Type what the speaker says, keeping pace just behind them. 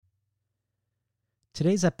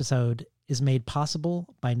Today's episode is made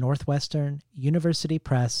possible by Northwestern University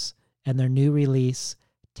Press and their new release,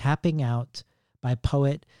 Tapping Out, by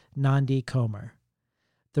poet Nandi Comer.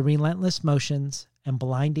 The relentless motions and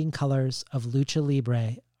blinding colors of lucha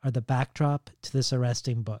libre are the backdrop to this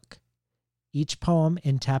arresting book. Each poem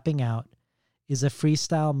in Tapping Out is a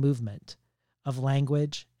freestyle movement of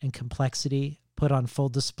language and complexity put on full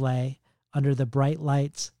display under the bright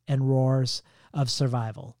lights and roars of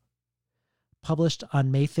survival. Published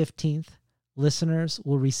on May 15th, listeners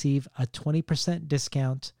will receive a 20%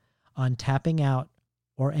 discount on Tapping Out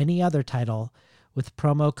or any other title with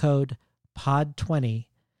promo code POD20.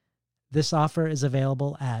 This offer is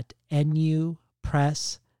available at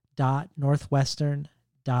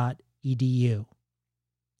nupress.northwestern.edu.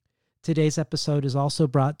 Today's episode is also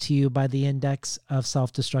brought to you by the Index of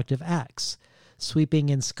Self-Destructive Acts. Sweeping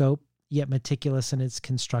in scope, yet meticulous in its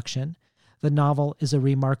construction, the novel is a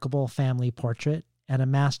remarkable family portrait and a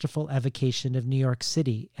masterful evocation of New York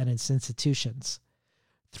City and its institutions.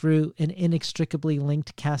 Through an inextricably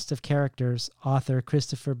linked cast of characters, author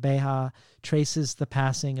Christopher Beha traces the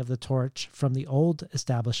passing of the torch from the old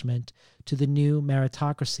establishment to the new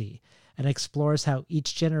meritocracy and explores how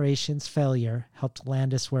each generation's failure helped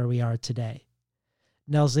land us where we are today.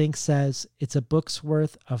 Nell Zink says it's a book's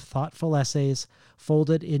worth of thoughtful essays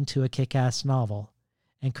folded into a kick-ass novel,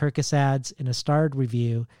 and Kirkus adds in a starred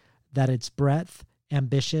review that its breadth,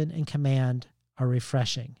 ambition, and command are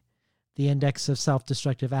refreshing. The Index of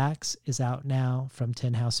Self-Destructive Acts is out now from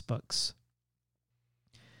Tin House Books.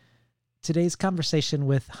 Today's conversation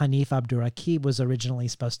with Hanif Abdurraqib was originally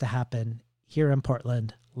supposed to happen here in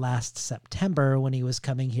Portland last September when he was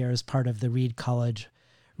coming here as part of the Reed College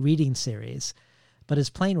reading series, but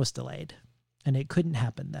his plane was delayed, and it couldn't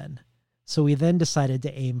happen then. So we then decided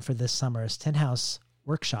to aim for this summer's Tin House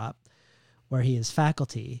workshop, where he is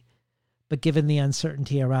faculty. But given the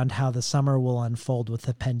uncertainty around how the summer will unfold with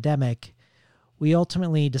the pandemic, we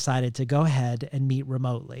ultimately decided to go ahead and meet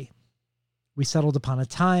remotely. We settled upon a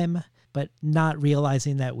time, but not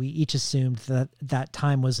realizing that we each assumed that that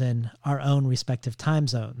time was in our own respective time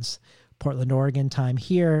zones. Portland, Oregon time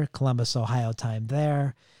here, Columbus, Ohio time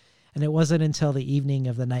there. And it wasn't until the evening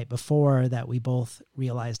of the night before that we both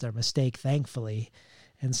realized our mistake, thankfully,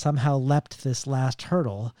 and somehow leapt this last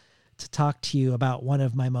hurdle to talk to you about one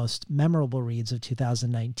of my most memorable reads of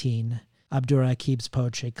 2019, Abdurraqib's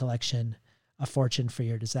poetry collection, A Fortune for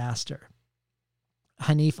Your Disaster.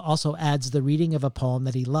 Hanif also adds the reading of a poem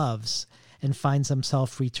that he loves and finds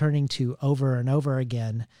himself returning to over and over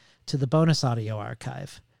again to the bonus audio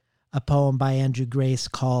archive, a poem by Andrew Grace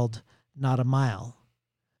called Not a Mile.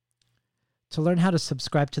 To learn how to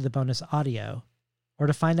subscribe to the bonus audio, or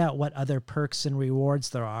to find out what other perks and rewards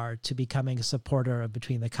there are to becoming a supporter of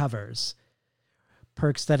Between the Covers,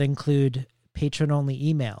 perks that include patron-only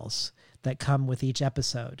emails that come with each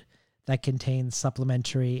episode, that contains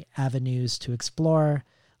supplementary avenues to explore,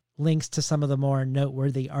 links to some of the more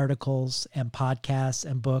noteworthy articles and podcasts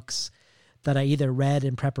and books that I either read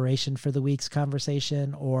in preparation for the week's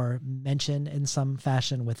conversation or mention in some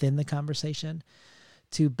fashion within the conversation,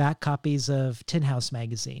 to back copies of Tin House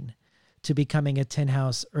magazine, to becoming a Tin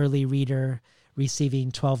House early reader,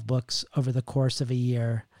 receiving 12 books over the course of a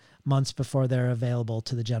year, months before they're available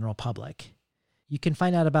to the general public. You can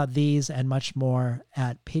find out about these and much more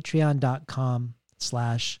at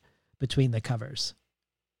patreon.com/betweenthecovers.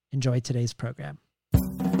 Enjoy today's program.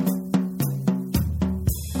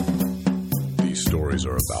 These stories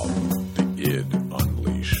are about the id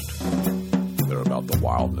unleashed. They're about the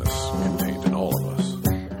wildness contained in all of us.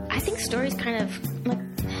 I think stories kind of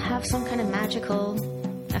have some kind of magical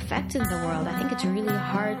effect in the world. I think it's really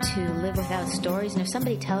hard to live without stories. And if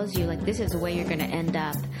somebody tells you, this is the way you're going to end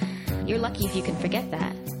up, you're lucky if you can forget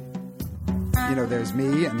that. You know, there's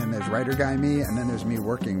me, and then there's writer guy me, and then there's me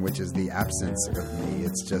working, which is the absence of me.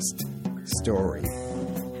 It's just story.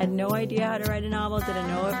 Had no idea how to write a novel, didn't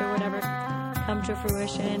know if it would ever come to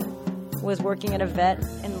fruition. Was working at a vet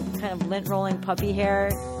and kind of lint rolling puppy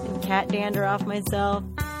hair and cat dander off myself.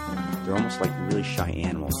 They're almost like really shy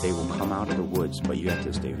animals. They will come out of the woods, but you have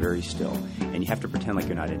to stay very still. And you have to pretend like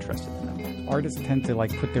you're not interested in them. Artists tend to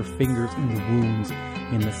put their fingers in the wounds,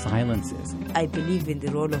 in the silences. I believe in the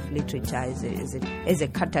role of literature as a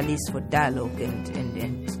catalyst for dialogue and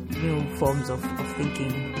new forms of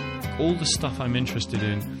thinking. All the stuff I'm interested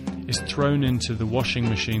in is thrown into the washing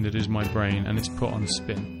machine that is my brain, and it's put on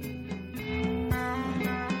spin.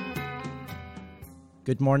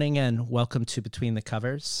 Good morning and welcome to Between the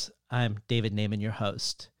Covers. I'm David Naiman, your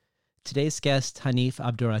host. Today's guest, Hanif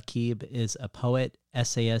Abdurraqib, is a poet,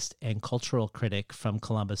 essayist, and cultural critic from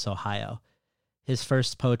Columbus, Ohio. His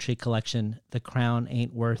first poetry collection, The Crown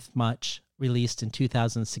Ain't Worth Much, released in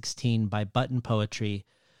 2016 by Button Poetry,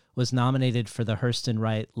 was nominated for the Hurston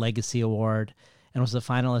Wright Legacy Award and was a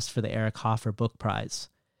finalist for the Eric Hoffer Book Prize.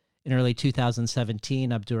 In early 2017,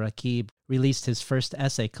 Abdurraqib released his first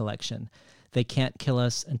essay collection, They Can't Kill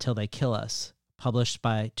Us Until They Kill Us, published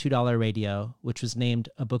by $2 Radio, which was named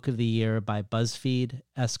a Book of the Year by BuzzFeed,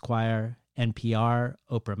 Esquire, NPR,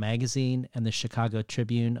 Oprah Magazine, and the Chicago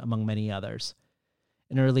Tribune, among many others.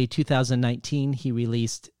 In early 2019, he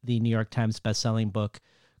released the New York Times bestselling book,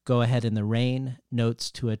 Go Ahead in the Rain,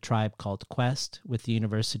 Notes to a Tribe Called Quest, with the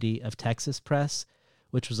University of Texas Press,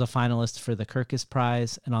 which was a finalist for the Kirkus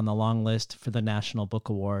Prize and on the long list for the National Book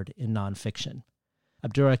Award in Nonfiction.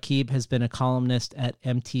 Abdurraqib has been a columnist at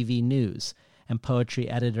MTV News and poetry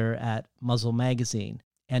editor at Muzzle Magazine,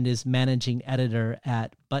 and is managing editor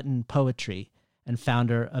at Button Poetry and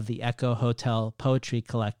founder of the Echo Hotel Poetry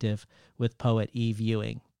Collective with poet Eve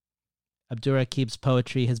Ewing. Abdurraqib's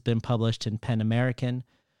poetry has been published in PEN American,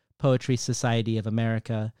 Poetry Society of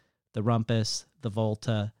America, The Rumpus, The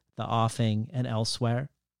Volta, The Offing, and elsewhere,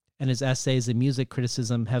 and his essays and music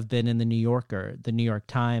criticism have been in The New Yorker, The New York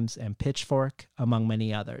Times, and Pitchfork, among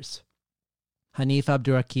many others. Hanif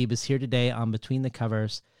Abdurraqib is here today on Between the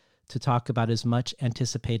Covers to talk about his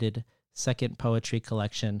much-anticipated second poetry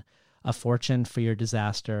collection, A Fortune for Your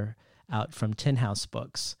Disaster, out from Tin House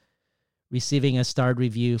Books. Receiving a starred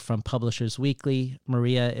review from Publishers Weekly,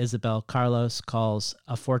 Maria Isabel Carlos calls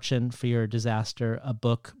A Fortune for Your Disaster a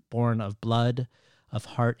book born of blood, of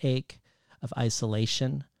heartache, of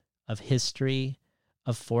isolation, of history,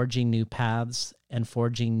 of forging new paths and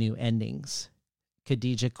forging new endings.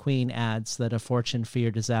 Khadija Queen adds that A Fortune for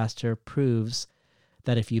Your Disaster proves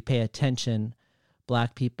that if you pay attention,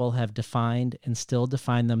 Black people have defined and still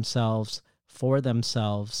define themselves for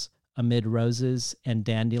themselves amid roses and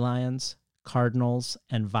dandelions, cardinals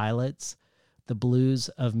and violets, the blues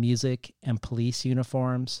of music and police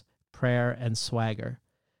uniforms, prayer and swagger.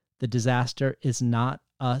 The disaster is not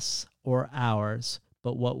us or ours,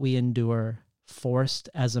 but what we endure, forced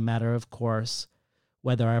as a matter of course,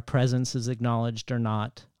 whether our presence is acknowledged or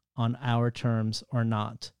not, on our terms or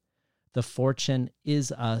not. The fortune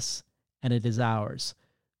is us, and it is ours,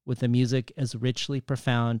 with the music as richly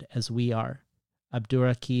profound as we are.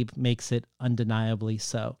 Abdurraqib makes it undeniably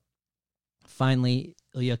so. Finally,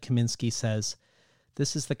 Ilya Kaminsky says,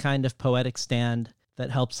 this is the kind of poetic stand that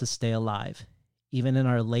helps us stay alive, even in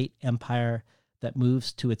our late empire that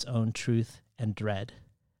moves to its own truth and dread.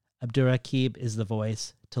 Abdurraqib is the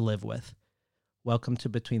voice to live with. Welcome to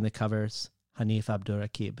Between the Covers, Hanif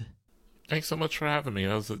Abdurraqib. Thanks so much for having me.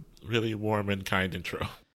 That was a really warm and kind intro.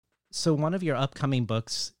 So one of your upcoming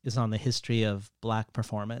books is on the history of Black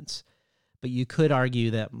performance, but you could argue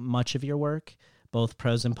that much of your work, both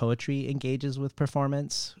prose and poetry, engages with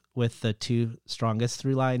performance, with the two strongest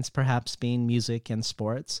through lines perhaps being music and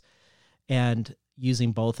sports, and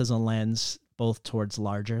using both as a lens both towards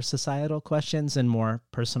larger societal questions and more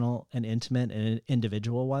personal and intimate and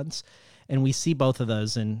individual ones. And we see both of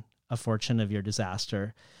those in A Fortune of Your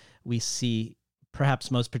Disaster. We see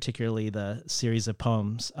perhaps most particularly the series of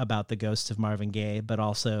poems about the ghost of Marvin Gaye, but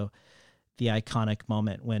also the iconic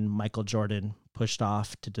moment when Michael Jordan pushed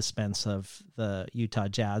off to dispense of the Utah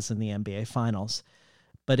Jazz in the NBA Finals.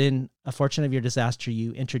 But in A Fortune of Your Disaster,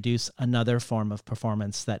 you introduce another form of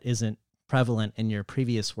performance that isn't prevalent in your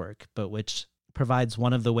previous work, but which provides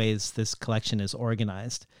one of the ways this collection is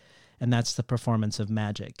organized, and that's the performance of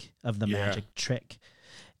magic, of the magic trick.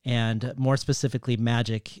 And more specifically,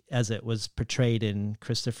 magic as it was portrayed in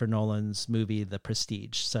Christopher Nolan's movie, The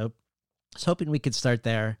Prestige. So I was hoping we could start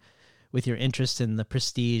there with your interest in The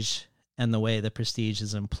Prestige and the way The Prestige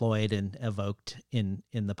is employed and evoked in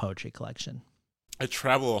the poetry collection. I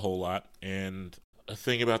travel a whole lot, and a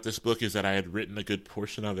thing about this book is that I had written a good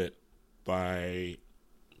portion of it by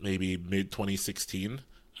maybe mid-2016.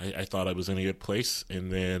 I thought I was in a good place,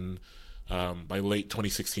 and then by late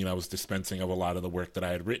 2016, I was dispensing of a lot of the work that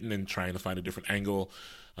I had written and trying to find a different angle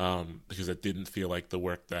because it didn't feel like the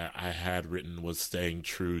work that I had written was staying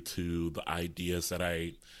true to the ideas that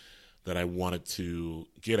I wanted to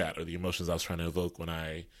get at, or the emotions I was trying to evoke when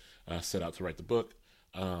I set out to write the book.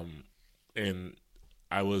 And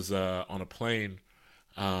I was on a plane,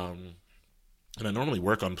 and I normally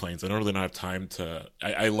work on planes. I normally don't have time to.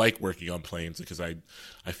 I like working on planes because I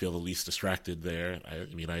feel the least distracted there.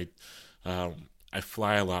 I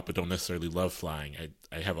fly a lot, but don't necessarily love flying.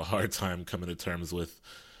 I have a hard time coming to terms with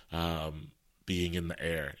being in the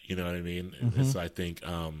air. You know what I mean? Mm-hmm. So I think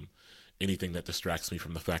anything that distracts me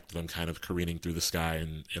from the fact that I'm kind of careening through the sky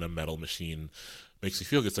in a metal machine makes me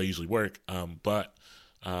feel good. So I usually work. But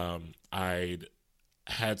I'd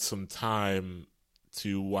had some time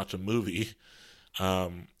to watch a movie,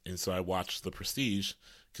 and so I watched The Prestige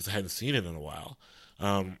because I hadn't seen it in a while,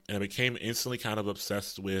 and I became instantly kind of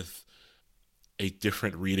obsessed with a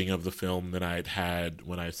different reading of the film than I'd had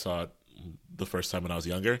when I saw it the first time when I was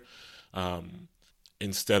younger.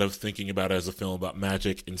 Instead of thinking about it as a film about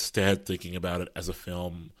magic, instead thinking about it as a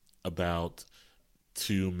film about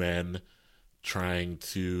two men trying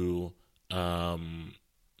to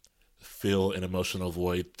fill an emotional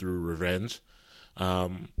void through revenge.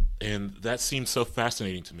 And that seemed so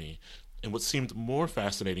fascinating to me. And what seemed more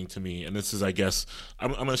fascinating to me, and this is, I guess,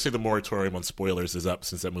 I'm going to say the moratorium on spoilers is up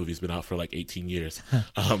since that movie's been out for like 18 years.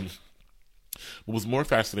 What was more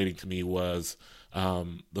fascinating to me was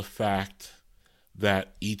the fact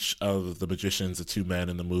that each of the magicians, the two men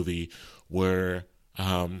in the movie, were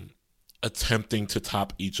attempting to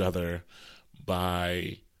top each other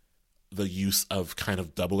by the use of kind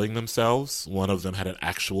of doubling themselves. One of them had an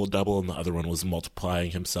actual double, and the other one was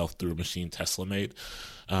multiplying himself through a machine Tesla made.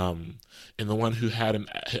 And the one who had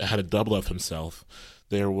a double of himself,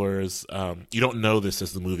 there was you don't know this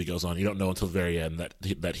as the movie goes on. You don't know until the very end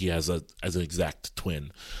that he has an exact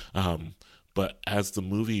twin. But as the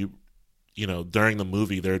movie, during the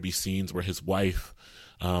movie, there would be scenes where his wife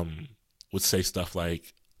would say stuff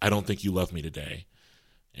like, "I don't think you love me today."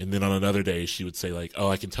 And then on another day, she would say like, "Oh,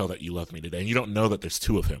 I can tell that you love me today." And you don't know that there's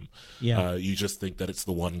two of him. Yeah. You just think that it's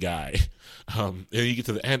the one guy. And you get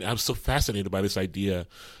to the end. I'm so fascinated by this idea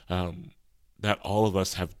that all of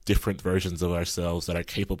us have different versions of ourselves that are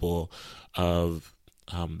capable of,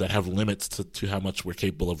 that have limits to how much we're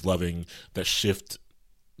capable of loving, that shift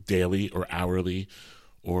daily or hourly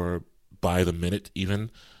or by the minute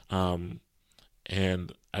even. And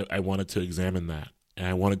I wanted to examine that. And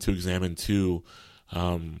I wanted to examine too,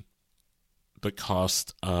 the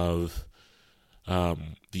cost of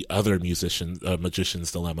the other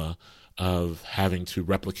magician's dilemma of having to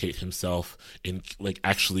replicate himself and like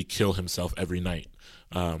actually kill himself every night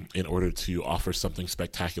in order to offer something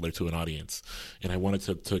spectacular to an audience. And I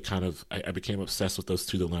wanted to kind of, I became obsessed with those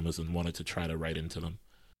two dilemmas and wanted to try to write into them.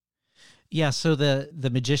 Yeah, so the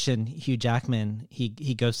magician, Hugh Jackman,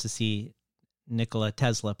 he goes to see Nikola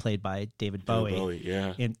Tesla, played by David Bowie,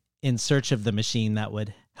 yeah, in search of the machine that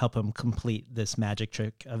would help him complete this magic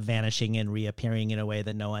trick of vanishing and reappearing in a way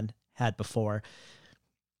that no one had before.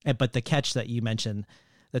 But the catch that you mentioned,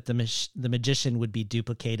 that the magician would be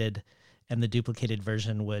duplicated and the duplicated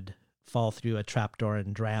version would fall through a trapdoor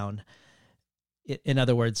and drown. In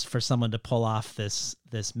other words, for someone to pull off this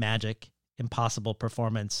magic, impossible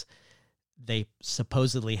performance, they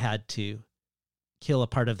supposedly had to kill a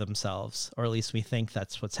part of themselves, or at least we think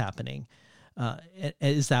that's what's happening.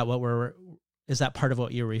 Is that part of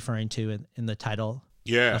what you're referring to in the title?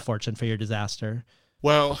 Yeah. A Fortune for Your Disaster.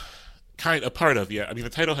 Well, kind of part of, yeah. I mean,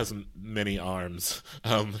 the title has many arms.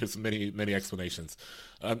 There's many explanations.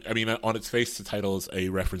 I mean, on its face, the title is a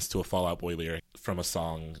reference to a Fall Out Boy lyric from a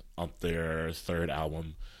song on their third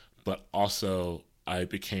album. But also, I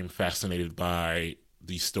became fascinated by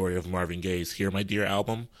the story of Marvin Gaye's "Here, My Dear"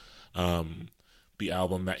 album. The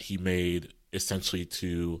album that he made essentially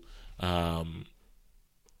to pay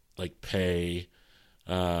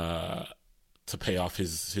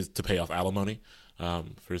off alimony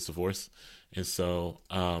for his divorce. And so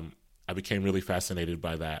I became really fascinated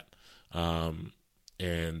by that,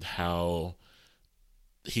 and how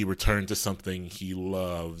he returned to something he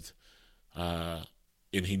loved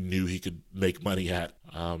and he knew he could make money at,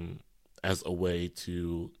 as a way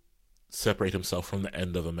to separate himself from the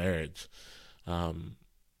end of a marriage.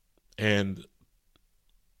 And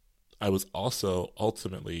I was also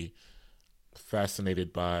ultimately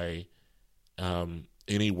fascinated by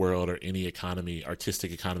any world or any economy,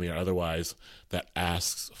 artistic economy or otherwise, that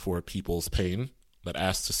asks for people's pain, that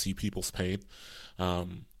asks to see people's pain,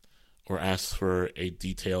 or asks for a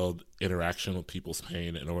detailed interaction with people's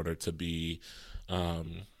pain in order to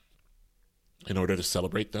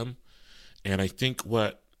celebrate them. And I think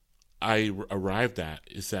what I arrived at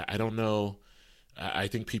is that I don't know, I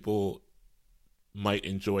think people might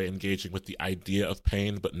enjoy engaging with the idea of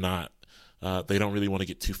pain, but not, they don't really want to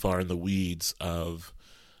get too far in the weeds of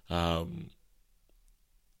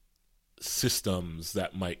systems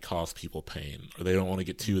that might cause people pain, or they don't want to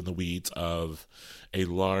get too in the weeds of a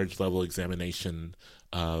large level examination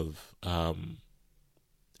of,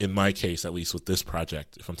 in my case, at least with this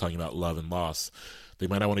project, if I'm talking about love and loss, they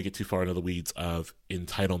might not want to get too far into the weeds of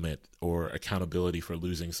entitlement or accountability for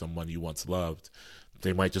losing someone you once loved.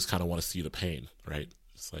 They might just kind of want to see the pain, right?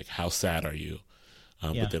 It's like, how sad are you?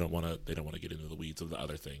 But they don't want to get into the weeds of the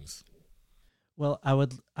other things. Well, I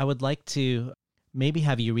would like to maybe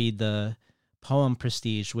have you read the poem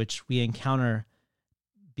Prestige, which we encounter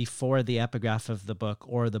before the epigraph of the book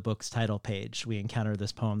or the book's title page. We encounter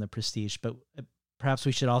this poem, The Prestige, but perhaps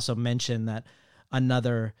we should also mention that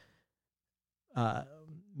another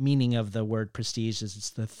meaning of the word prestige is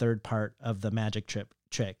it's the third part of the magic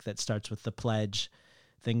trick that starts with the pledge,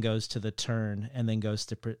 then goes to the turn, and then goes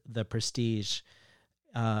to the prestige.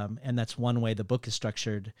 And that's one way the book is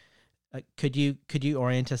structured. Could you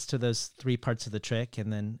orient us to those three parts of the trick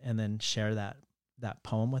and then share that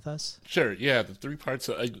poem with us? Sure. Yeah, the three parts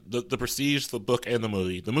of the Prestige, the book, and the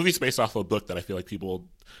movie. The movie's based off of a book that I feel like people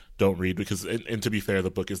don't read because, and to be fair,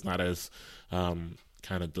 the book is not as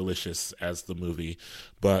kind of delicious as the movie,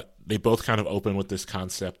 but they both kind of open with this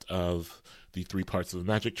concept of the three parts of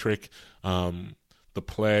the magic trick. The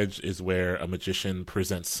pledge is where a magician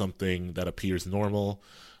presents something that appears normal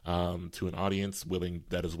to an audience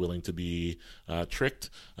that is willing to be tricked.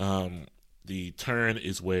 The turn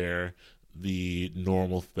is where the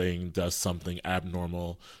normal thing does something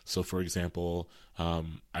abnormal. So, for example,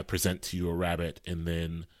 I present to you a rabbit, and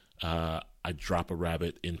then I drop a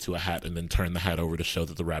rabbit into a hat and then turn the hat over to show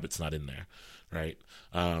that the rabbit's not in there, right?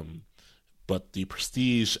 But the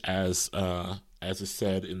prestige, as is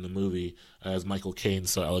said in the movie, as Michael Caine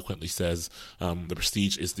so eloquently says, the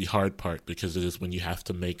prestige is the hard part because it is when you have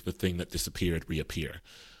to make the thing that disappeared reappear.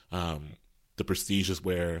 The prestige is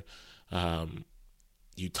where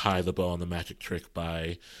you tie the bow on the magic trick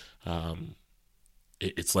by...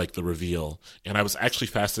 it's like the reveal. And I was actually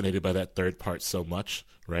fascinated by that third part so much,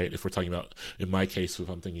 right? If we're talking about, in my case, if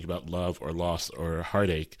I'm thinking about love or loss or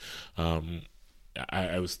heartache,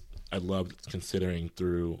 I loved considering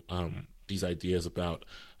through these ideas about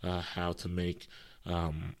how to make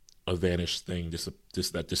a vanished thing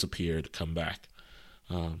that disappeared come back.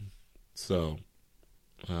 So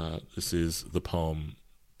this is the poem,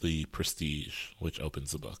 The Prestige, which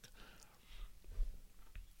opens the book.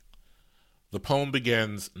 The poem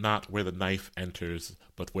begins not where the knife enters,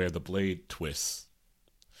 but where the blade twists.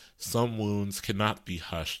 Some wounds cannot be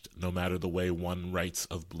hushed, no matter the way one writes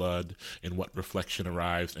of blood and what reflection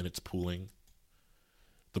arrives in its pooling.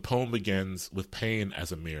 The poem begins with pain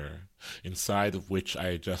as a mirror, inside of which I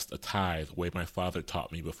adjust a tithe way my father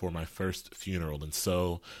taught me before my first funeral, and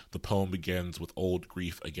so the poem begins with old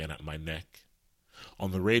grief again at my neck.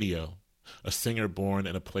 On the radio, a singer born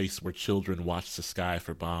in a place where children watch the sky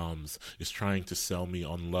for bombs is trying to sell me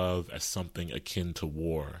on love as something akin to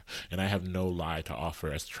war, and I have no lie to offer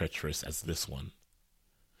as treacherous as this one.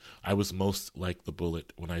 I was most like the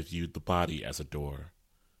bullet when I viewed the body as a door,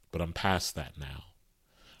 but I'm past that now.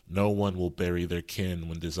 No one will bury their kin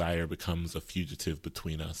when desire becomes a fugitive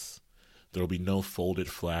between us. There will be no folded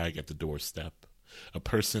flag at the doorstep. A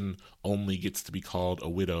person only gets to be called a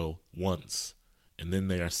widow once, and then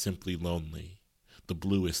they are simply lonely, the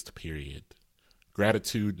bluest period.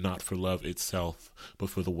 Gratitude not for love itself, but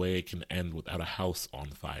for the way it can end without a house on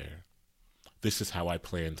fire. This is how I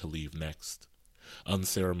plan to leave next,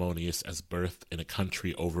 unceremonious as birth in a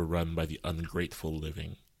country overrun by the ungrateful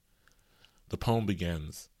living. The poem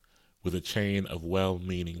begins with a chain of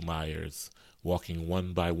well-meaning liars walking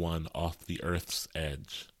one by one off the earth's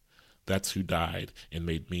edge. That's who died and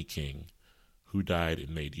made me king, who died and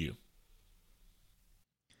made you.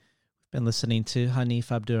 Been listening to Hanif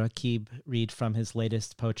Abdurraqib read from his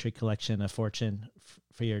latest poetry collection, A Fortune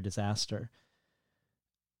for Your Disaster.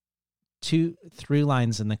 Two through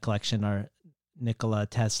lines in the collection are Nikola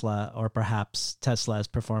Tesla, or perhaps Tesla as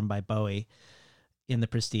performed by Bowie in The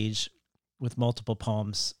Prestige, with multiple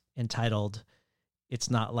poems entitled It's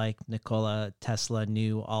Not Like Nikola Tesla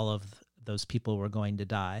Knew All of Those People Were Going to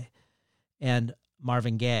Die, and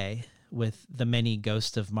Marvin Gaye, with the many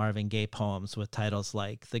Ghost of Marvin Gaye poems with titles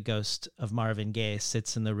like The Ghost of Marvin Gaye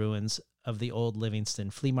Sits in the Ruins of the Old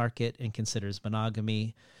Livingston Flea Market and Considers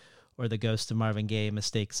Monogamy, or The Ghost of Marvin Gaye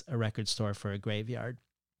Mistakes a Record Store for a Graveyard.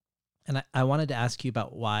 And I wanted to ask you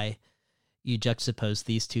about why you juxtapose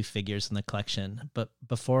these two figures in the collection. But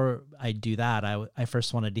before I do that, I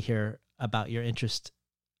first wanted to hear about your interest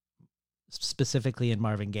specifically in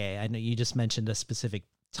Marvin Gaye. I know you just mentioned a specific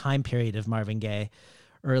time period of Marvin Gaye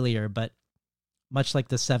earlier, but much like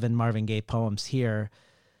the 7 Marvin Gaye poems here,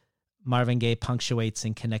 Marvin Gaye punctuates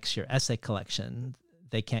and connects your essay collection,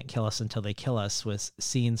 They Can't Kill Us Until They Kill Us, with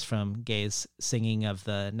scenes from Gaye's singing of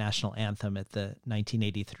the national anthem at the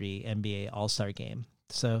 1983 NBA All-Star Game.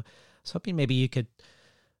 So I was hoping maybe you could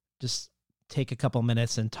just take a couple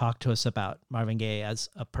minutes and talk to us about Marvin Gaye as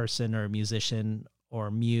a person or a musician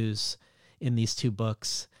or muse in these two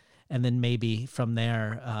books, and then maybe from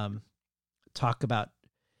there talk about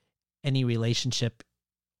any relationship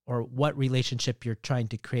or what relationship you're trying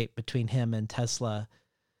to create between him and Tesla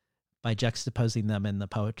by juxtaposing them in the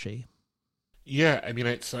poetry. Yeah, I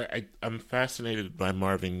mean, I'm fascinated by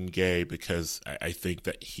Marvin Gaye because I think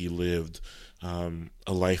that he lived a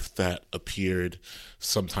life that appeared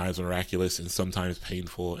sometimes miraculous and sometimes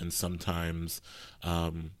painful and sometimes,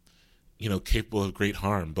 capable of great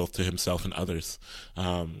harm, both to himself and others.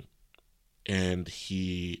 And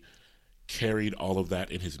he carried all of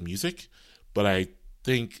that in his music, but I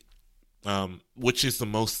think, which is the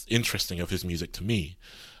most interesting of his music to me,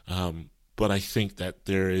 but I think that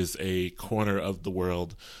there is a corner of the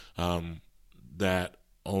world that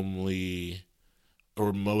only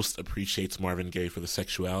or most appreciates Marvin Gaye for the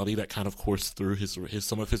sexuality that kind of coursed through his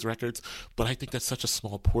some of his records. But I think that's such a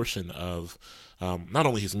small portion of not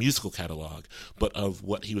only his musical catalog, but of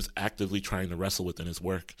what he was actively trying to wrestle with in his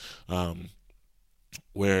work,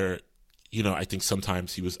 where, I think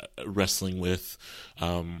sometimes he was wrestling with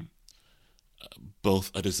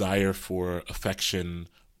both a desire for affection,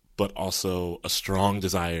 but also a strong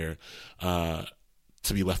desire to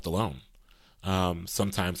be left alone.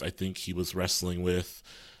 Sometimes I think he was wrestling with,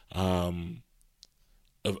 of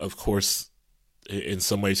course, in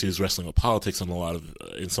some ways he was wrestling with politics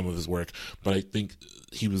in some of his work, but I think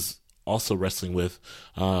he was also wrestling with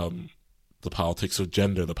the politics of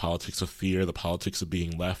gender, the politics of fear, the politics of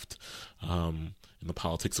being left, and the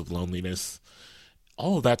politics of loneliness.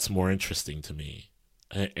 All of that's more interesting to me.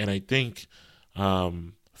 And I think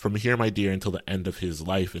from Here, My Dear until the end of his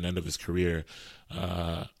life and end of his career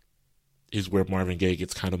is where Marvin Gaye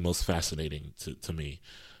gets kind of most fascinating to me.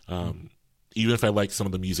 Even if I like some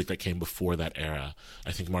of the music that came before that era,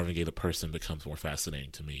 I think Marvin Gaye the person becomes more fascinating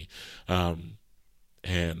to me.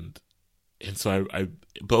 And so I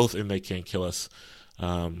both in They Can't Kill Us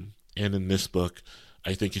and in this book,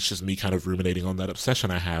 I think it's just me kind of ruminating on that obsession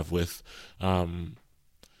I have with, when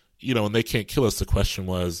They Can't Kill Us, the question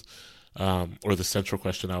was, or the central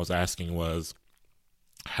question I was asking was,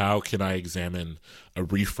 how can I examine a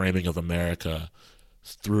reframing of America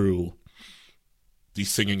through the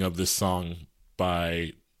singing of this song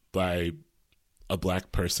by a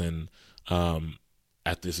black person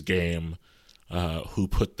at this game who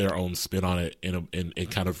put their own spin on it and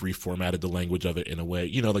kind of reformatted the language of it in a way,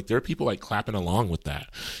 there are people clapping along with that.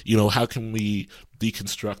 How can we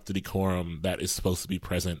deconstruct the decorum that is supposed to be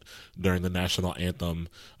present during the national anthem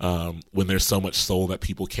when there's so much soul that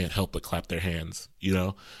people can't help but clap their hands?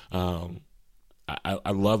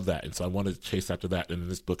 I love that. And so I wanted to chase after that. And in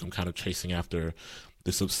this book, I'm kind of chasing after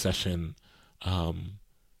this obsession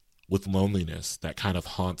with loneliness that kind of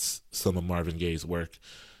haunts some of Marvin Gaye's work.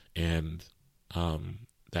 And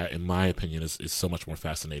that, in my opinion, is so much more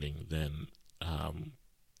fascinating than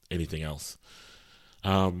anything else.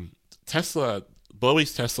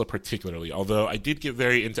 Bowie's Tesla particularly, although I did get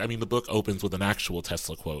very into, the book opens with an actual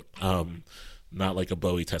Tesla quote, not like a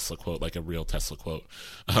Bowie Tesla quote, like a real Tesla quote.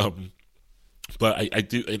 But I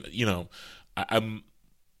do,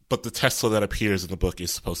 but the Tesla that appears in the book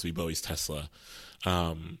is supposed to be Bowie's Tesla.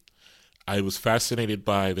 I was fascinated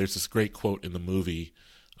by, there's this great quote in the movie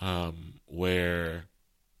where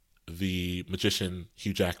the magician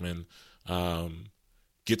Hugh Jackman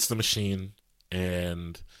gets the machine,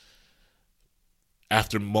 and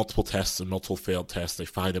after multiple tests and multiple failed tests, they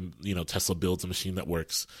find him, Tesla builds a machine that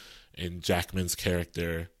works, and Jackman's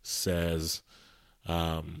character says,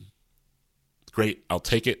 great, I'll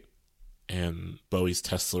take it. And Bowie's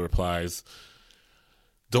Tesla replies,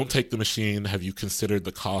 don't take the machine. Have you considered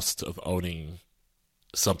the cost of owning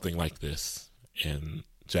something like this? And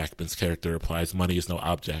Jackman's character replies, money is no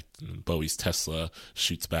object. And Bowie's Tesla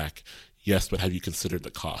shoots back, yes, but have you considered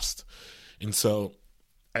the cost? And so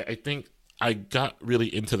I think I got really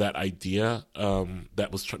into that idea that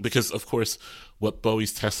was because, of course, what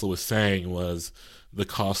Bowie's Tesla was saying was the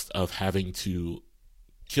cost of having to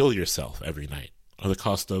kill yourself every night, or the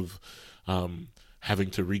cost of having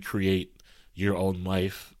to recreate your own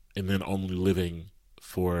life and then only living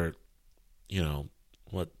for,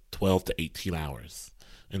 12 to 18 hours,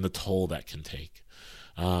 and the toll that can take.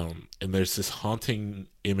 And there's this haunting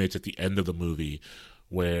image at the end of the movie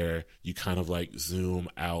where you kind of zoom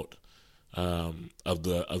out of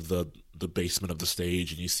the basement of the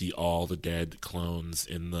stage, and you see all the dead clones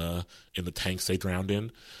in the tanks they drowned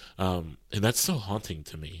in, and that's so haunting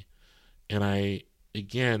to me. And I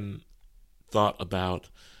again thought about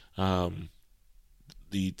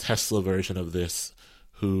the Tesla version of this,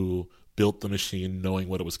 who built the machine knowing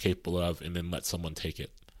what it was capable of, and then let someone take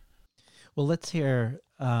it. Well, let's hear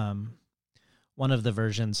one of the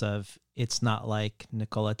versions of It's Not Like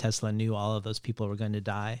Nikola Tesla Knew All of Those People Were Going to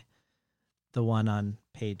Die, the one on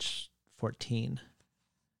page 14.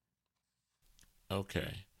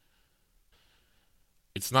 Okay.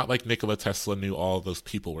 It's not like Nikola Tesla knew all of those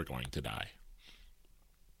people were going to die.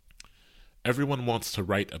 Everyone wants to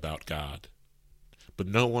write about God, but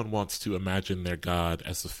no one wants to imagine their God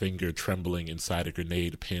as the finger trembling inside a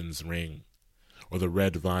grenade pin's ring, or the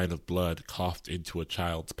red vine of blood coughed into a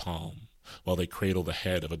child's palm while they cradle the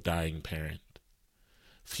head of a dying parent.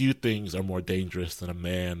 Few things are more dangerous than a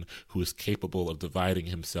man who is capable of dividing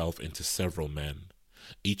himself into several men,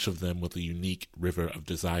 each of them with a unique river of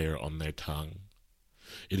desire on their tongue.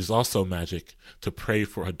 It is also magic to pray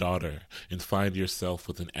for a daughter and find yourself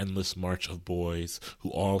with an endless march of boys who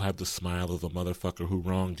all have the smile of the motherfucker who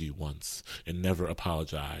wronged you once and never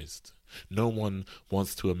apologized. No one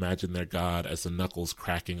wants to imagine their God as the knuckles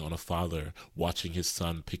cracking on a father watching his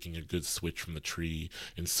son picking a good switch from the tree,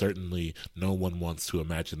 and certainly no one wants to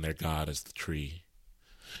imagine their God as the tree.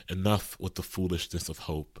 Enough with the foolishness of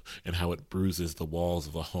hope and how it bruises the walls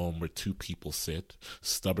of a home where two people sit,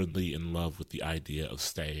 stubbornly in love with the idea of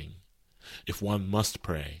staying. If one must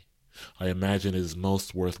pray, I imagine it is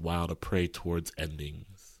most worthwhile to pray towards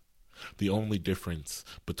endings. The only difference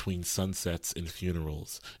between sunsets and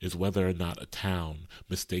funerals is whether or not a town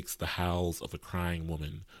mistakes the howls of a crying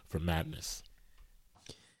woman for madness.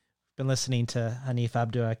 Been listening to Hanif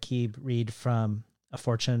Abdurraqib read from A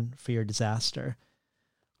Fortune for Your Disaster.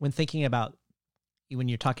 When thinking about, when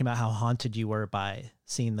you're talking about how haunted you were by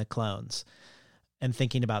seeing the clones and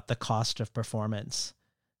thinking about the cost of performance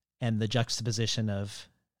and the juxtaposition of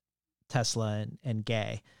Tesla and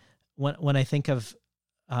Gay, when I think of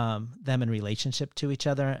them in relationship to each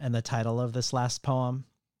other and the title of this last poem,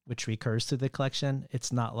 which recurs through the collection,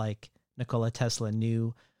 it's not like Nikola Tesla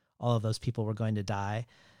knew all of those people were going to die.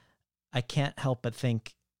 I can't help but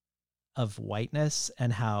think of whiteness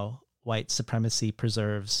and how white supremacy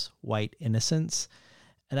preserves white innocence.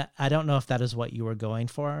 And I don't know if that is what you were going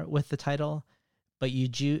for with the title, but you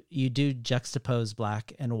do juxtapose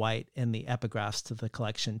black and white in the epigraphs to the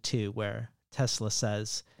collection too, where Tesla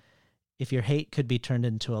says, if your hate could be turned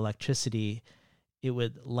into electricity, it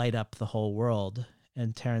would light up the whole world.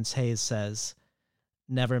 And Terence Hayes says,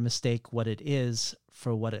 never mistake what it is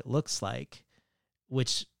for what it looks like,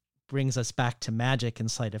 which brings us back to magic and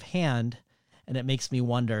sleight of hand. And it makes me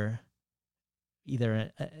wonder,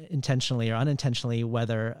 either intentionally or unintentionally,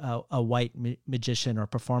 whether a white magician or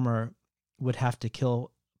performer would have to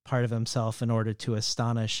kill part of himself in order to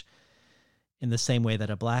astonish in the same way that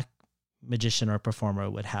a black magician or performer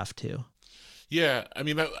would have to. Yeah, I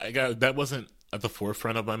mean, that wasn't at the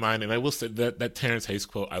forefront of my mind. And I will say that Terence Hayes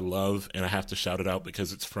quote I love, and I have to shout it out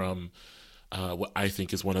because it's from what I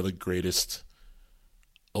think is one of the greatest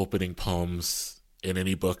opening poems in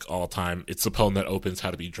any book all time. It's a poem that opens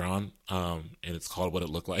How to Be Drawn, and it's called What It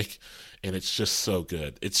Looked Like, and it's just so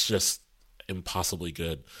good. It's just impossibly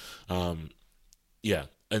good. Yeah,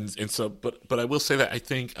 and so, but I will say that I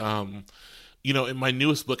think, in my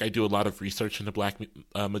newest book, I do a lot of research into black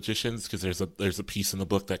magicians, because there's a piece in the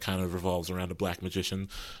book that kind of revolves around a black magician,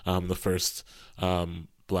 the first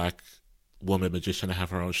black woman magician to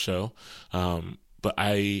have her own show. But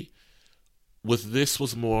with this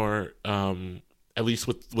was more, at least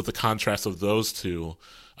with the contrast of those two,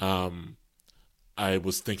 I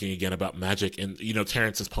was thinking again about magic, and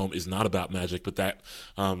Terence's poem is not about magic, but that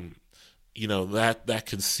that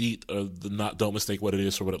conceit of the don't mistake what it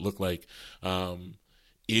is for what it looked like,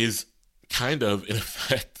 is kind of in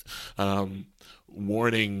effect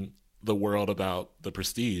warning the world about the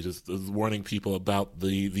prestige, is warning people about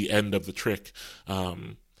the end of the trick,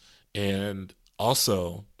 and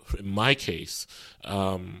also in my case,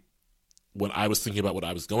 when I was thinking about what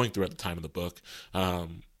I was going through at the time of the book,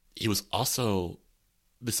 it was also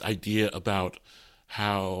this idea about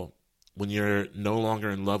how when you're no longer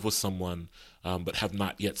in love with someone, but have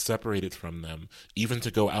not yet separated from them, even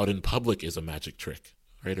to go out in public is a magic trick,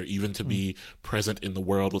 right? Or even to be present in the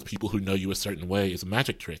world with people who know you a certain way is a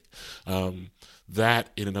magic trick. That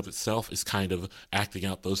in and of itself is kind of acting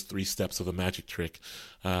out those 3 steps of a magic trick,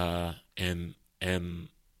 and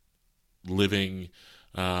living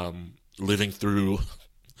through,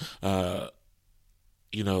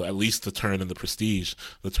 at least the turn and the prestige.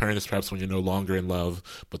 The turn is perhaps when you're no longer in love,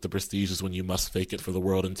 but the prestige is when you must fake it for the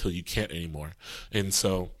world until you can't anymore. And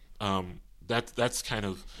so that's kind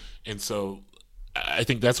of, and so I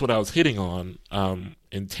think that's what I was hitting on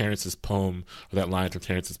in Terence's poem, or that line from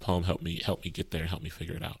Terence's poem helped me get there and help me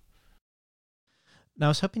figure it out. Now I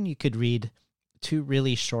was hoping you could read 2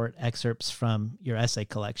 really short excerpts from your essay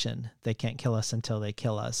collection, They Can't Kill Us Until They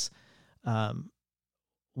Kill Us.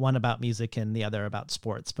 One about music and the other about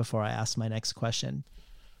sports, before I ask my next question.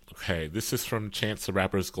 Okay, this is from Chance the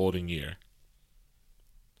Rapper's Golden Year.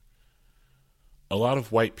 A lot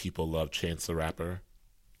of white people love Chance the Rapper,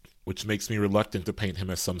 which makes me reluctant to paint him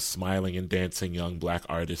as some smiling and dancing young black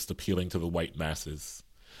artist appealing to the white masses.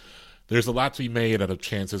 There's a lot to be made out of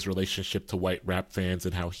Chance's relationship to white rap fans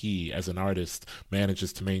and how he, as an artist,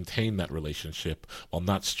 manages to maintain that relationship while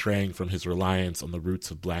not straying from his reliance on the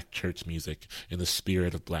roots of black church music in the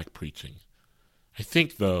spirit of black preaching. I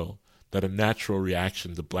think, though, that a natural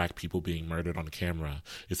reaction to black people being murdered on camera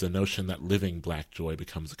is the notion that living black joy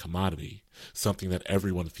becomes a commodity, something that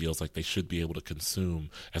everyone feels like they should be able to consume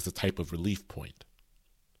as a type of relief point.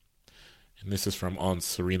 And this is from On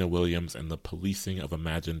Serena Williams and the Policing of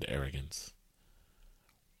Imagined Arrogance.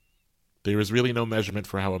 There is really no measurement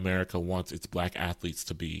for how America wants its black athletes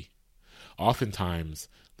to be. Oftentimes,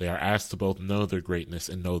 they are asked to both know their greatness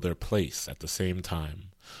and know their place at the same time,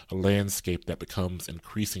 a landscape that becomes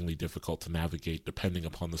increasingly difficult to navigate depending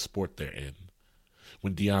upon the sport they're in.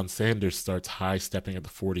 When Deion Sanders starts high-stepping at the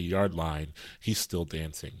 40-yard line, he's still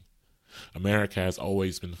dancing. America has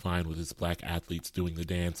always been fine with its black athletes doing the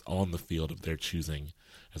dance on the field of their choosing,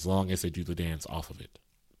 as long as they do the dance off of it.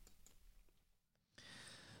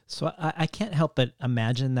 So I can't help but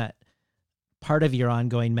imagine that part of your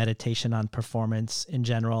ongoing meditation on performance in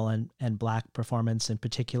general and black performance in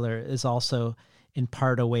particular is also in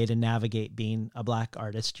part a way to navigate being a black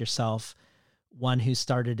artist yourself, one who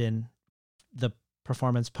started in the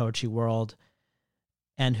performance poetry world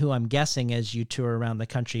and who I'm guessing as you tour around the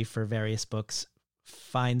country for various books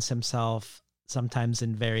finds himself sometimes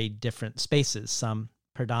in very different spaces, some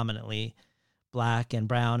predominantly black and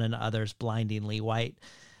brown and others blindingly white,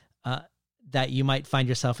 that you might find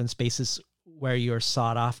yourself in spaces where you're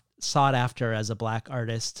sought after as a black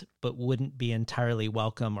artist, but wouldn't be entirely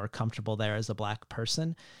welcome or comfortable there as a black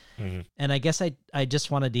person. Mm-hmm. And I guess I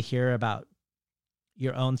just wanted to hear about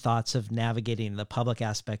your own thoughts of navigating the public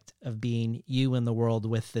aspect of being you in the world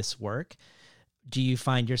with this work. Do you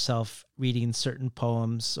find yourself reading certain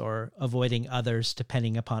poems or avoiding others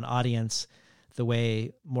depending upon audience, the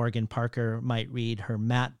way Morgan Parker might read her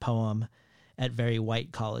Matt poem at very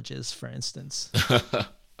white colleges, for instance?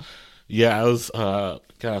 Yeah, I was,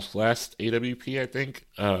 last AWP, I think.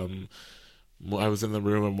 I was in the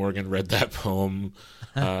room and Morgan read that poem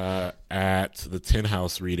at the Tin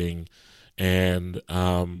House reading, and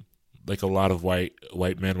like a lot of white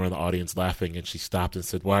men were in the audience laughing, and she stopped and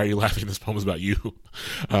said, "Why are you laughing? This poem is about you."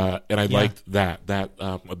 And I liked that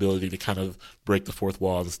ability to kind of break the fourth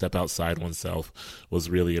wall and step outside oneself was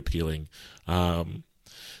really appealing.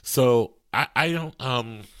 So I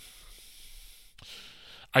don't.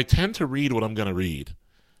 I tend to read what I'm going to read.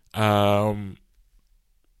 But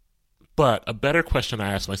a better question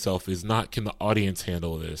I ask myself is not, can the audience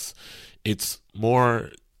handle this? It's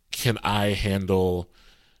more, can I handle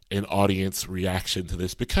an audience reaction to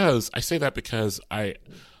this? Because I say that because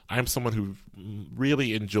I'm someone who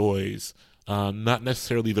really enjoys not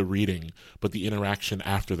necessarily the reading, but the interaction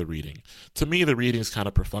after the reading. To me, the reading is kind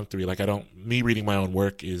of perfunctory. Like me reading my own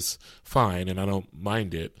work is fine, and I don't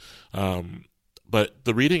mind it. But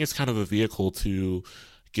the reading is kind of a vehicle to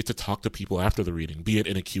get to talk to people after the reading, be it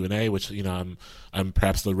in a Q&A, which, I'm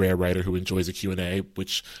perhaps the rare writer who enjoys a Q&A,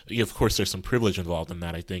 which, of course, there's some privilege involved in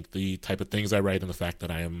that. I think the type of things I write and the fact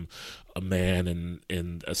that I am a man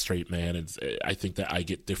and a straight man, and I think that I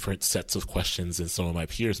get different sets of questions than some of my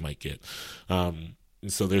peers might get. And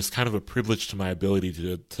so there's kind of a privilege to my ability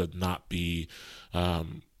to not be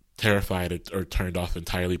terrified or turned off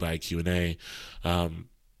entirely by a Q&A.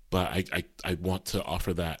 But I want to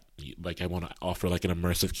offer that, like I want to offer like an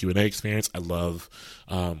immersive Q&A experience. I love,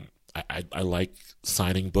 I like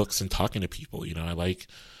signing books and talking to people. I like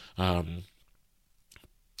talking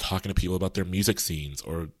to people about their music scenes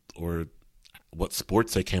or what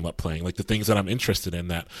sports they came up playing, like the things that I'm interested in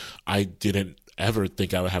that I didn't ever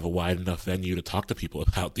think I would have a wide enough venue to talk to people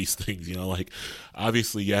about these things. Like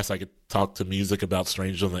obviously, yes, I could talk to music about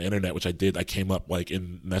strangers on the internet, which I did. I came up like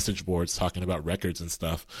in message boards talking about records and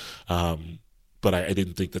stuff. But I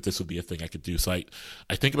didn't think that this would be a thing I could do. So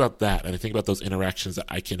I think about that, and I think about those interactions that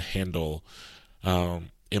I can handle.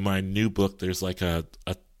 In my new book, there's like a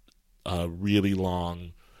really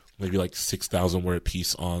long, maybe like 6,000 word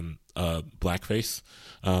piece on blackface.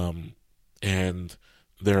 And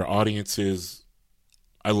there are audiences,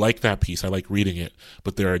 I like that piece, I like reading it,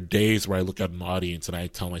 but there are days where I look at an audience and I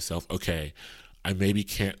tell myself, okay, I maybe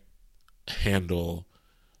can't handle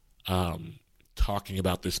talking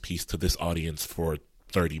about this piece to this audience for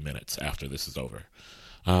 30 minutes after this is over.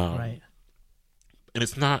 Right. And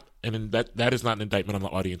it's not, and that is not an indictment on the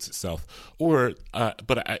audience itself.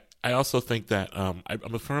 But I also think that I'm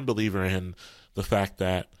a firm believer in the fact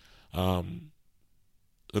that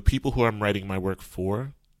the people who I'm writing my work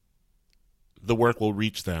for, the work will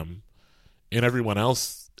reach them and everyone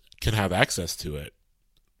else can have access to it.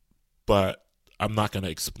 But I'm not going to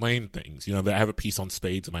explain things. You know, I have a piece on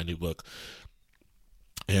spades in my new book.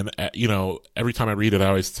 And, you know, every time I read it, I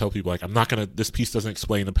always tell people, like, this piece doesn't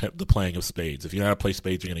explain the playing of spades. If you know how to play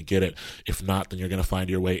spades, you're going to get it. If not, then you're going to find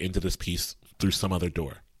your way into this piece through some other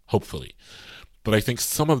door, hopefully. But I think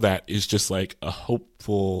some of that is just like a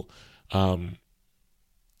hopeful,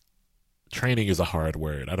 training is a hard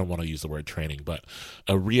word. I don't want to use the word training, but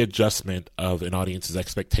a readjustment of an audience's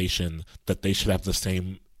expectation that they should have the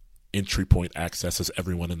same entry point access as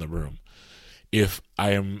everyone in the room. If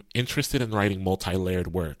I am interested in writing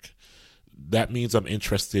multi-layered work, that means I'm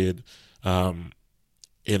interested in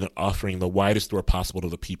offering the widest door possible to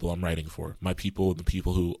the people I'm writing for, my people and the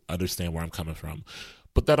people who understand where I'm coming from.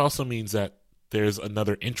 But that also means that there's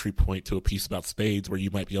another entry point to a piece about spades where you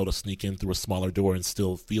might be able to sneak in through a smaller door and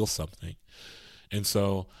still feel something. And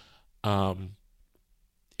so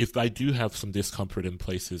if I do have some discomfort in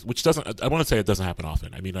places, which I want to say it doesn't happen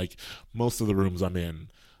often. I mean, like, most of the rooms I'm in,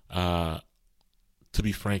 to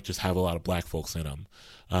be frank, just have a lot of black folks in them.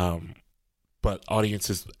 But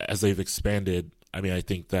audiences, as they've expanded, I mean, I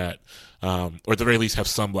think that, or at the very least have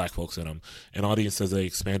some black folks in them. And audiences, as they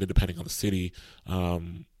expanded, depending on the city,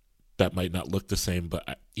 that might not look the same.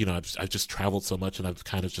 But, you know, I've just traveled so much and I've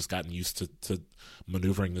kind of just gotten used to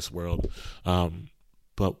maneuvering this world.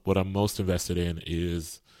 But what I'm most invested in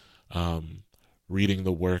is reading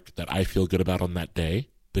the work that I feel good about on that day,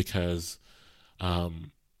 because,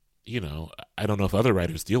 you know, I don't know if other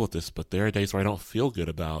writers deal with this, but there are days where I don't feel good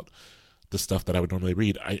about the stuff that I would normally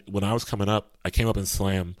read. When I was coming up, I came up in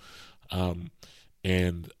slam,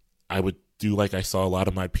 and I would do like I saw a lot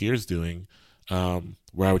of my peers doing,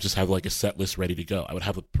 where I would just have like a set list ready to go. I would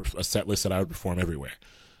have a set list that I would perform everywhere.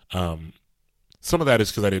 Some of that is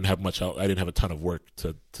because I didn't have much else. I didn't have a ton of work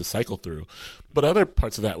to cycle through, but other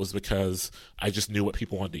parts of that was because I just knew what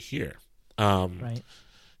people wanted to hear. Right.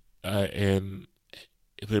 And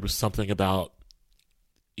there was something about,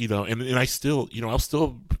 you know, and I still, you know, I'll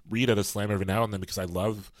still read at a slam every now and then because I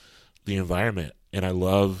love the environment and I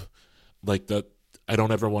love like I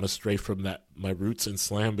don't ever want to stray from my roots in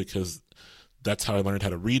slam, because that's how I learned how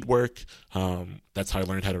to read work. That's how I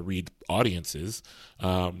learned how to read audiences.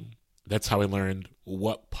 That's how I learned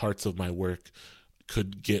what parts of my work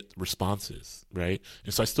could get responses, right?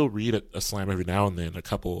 And so I still read a slam every now and then, a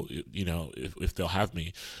couple, you know, if they'll have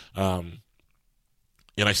me.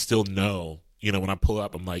 And I still know, you know, when I pull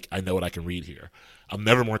up, I'm like, I know what I can read here. I'm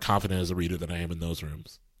never more confident as a reader than I am in those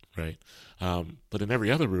rooms, right? But in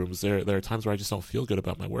every other rooms, there are times where I just don't feel good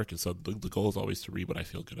about my work. And so the goal is always to read what I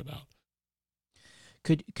feel good about.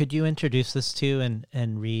 Could you introduce this to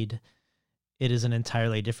and read "It is an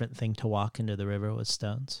entirely different thing to walk into the river with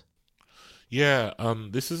stones"? Yeah,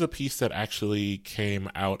 this is a piece that actually came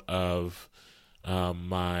out of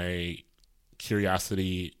my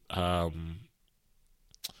curiosity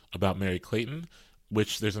about Mary Clayton,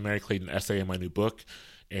 which there's a Mary Clayton essay in my new book,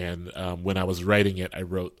 and when I was writing it, I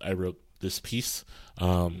wrote this piece.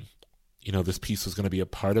 You know, this piece was going to be a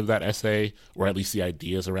part of that essay, or at least the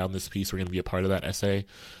ideas around this piece were going to be a part of that essay.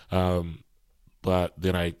 But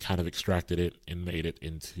then I kind of extracted it and made it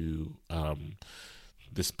into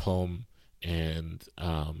this poem. And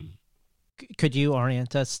could you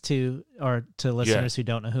orient us to listeners who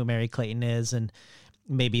don't know who Mary Clayton is, and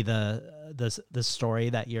maybe the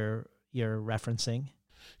story that you're referencing?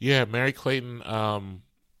 Yeah, Mary Clayton.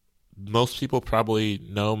 Most people probably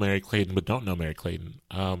know Mary Clayton, but don't know Mary Clayton.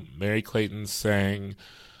 Mary Clayton sang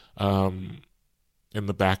in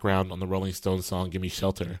the background on the Rolling Stones song "Gimme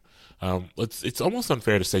Shelter." It's almost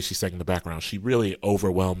unfair to say she sang in the background. She really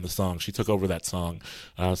overwhelmed the song. She took over that song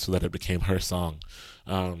so that it became her song.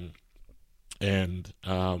 And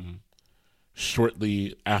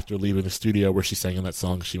shortly after leaving the studio where she sang in that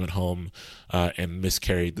song, she went home and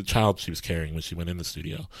miscarried the child she was carrying when she went in the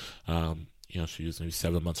studio. You know, she was maybe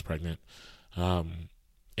 7 months pregnant.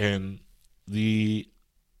 And the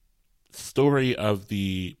story of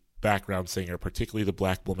the background singer, particularly the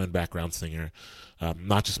black woman background singer,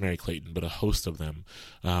 not just Mary Clayton, but a host of them,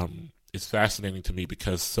 is fascinating to me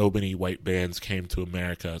because so many white bands came to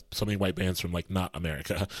America, so many white bands from like not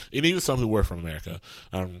America, and even some who were from America,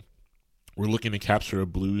 were looking to capture a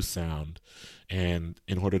blues sound. And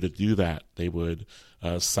in order to do that, they would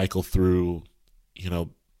cycle through, you know,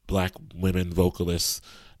 black women vocalists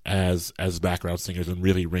as background singers and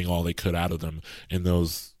really wring all they could out of them. And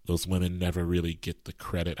those women never really get the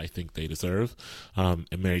credit I think they deserve. And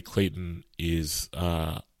Mary Clayton is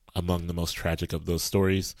among the most tragic of those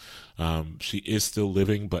stories. She is still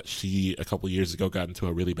living, but she, a couple years ago, got into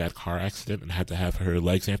a really bad car accident and had to have her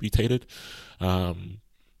legs amputated. And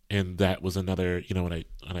that was another, when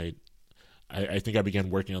I think I began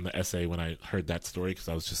working on the essay when I heard that story, because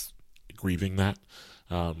I was just grieving that.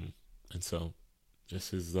 And so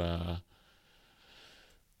this is the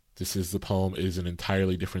poem. It is an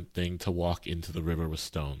entirely different thing to walk into the river with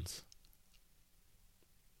stones.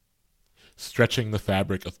 Stretching the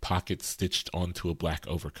fabric of pockets stitched onto a black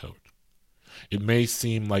overcoat. It may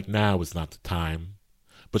seem like now is not the time,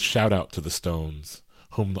 but shout out to the stones,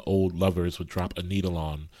 whom the old lovers would drop a needle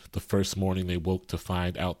on the first morning they woke to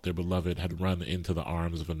find out their beloved had run into the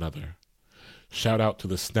arms of another. Shout out to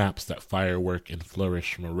the snaps that firework and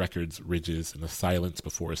flourish from a record's ridges in the silence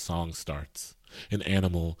before a song starts. An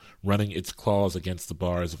animal, running its claws against the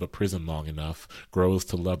bars of a prison long enough, grows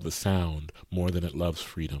to love the sound more than it loves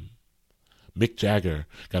freedom. Mick Jagger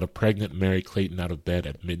got a pregnant Mary Clayton out of bed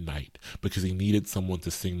at midnight because he needed someone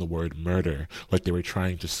to sing the word murder like they were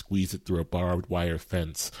trying to squeeze it through a barbed wire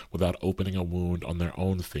fence without opening a wound on their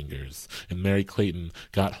own fingers. And Mary Clayton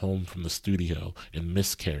got home from the studio and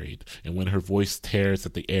miscarried, and when her voice tears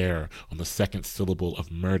at the air on the second syllable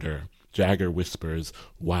of murder, Jagger whispers,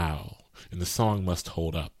 "Wow," and the song must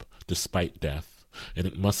hold up, despite death. And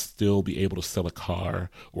it must still be able to sell a car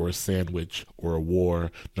or a sandwich or a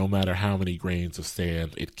war, no matter how many grains of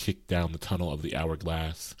sand it kicked down the tunnel of the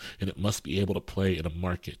hourglass. And it must be able to play in a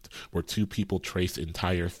market where two people trace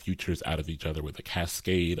entire futures out of each other with a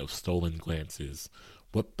cascade of stolen glances.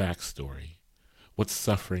 What backstory? What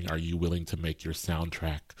suffering are you willing to make your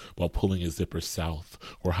soundtrack while pulling a zipper south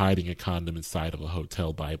or hiding a condom inside of a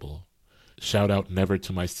hotel Bible? Shout out never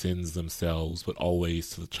to my sins themselves, but always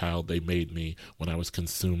to the child they made me when I was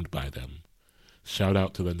consumed by them. Shout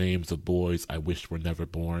out to the names of boys I wished were never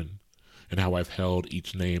born, and how I've held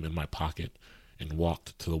each name in my pocket and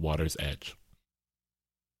walked to the water's edge.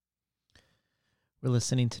 We're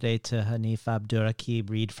listening today to Hanif Abdurraqib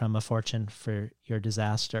read from A Fortune for Your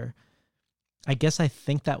Disaster. I guess I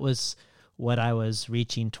think that was what I was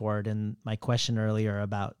reaching toward in my question earlier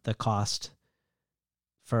about the cost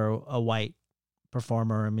for a white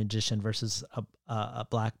performer or a musician versus a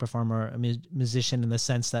black performer, a musician, in the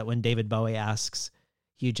sense that when David Bowie asks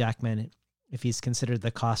Hugh Jackman if he's considered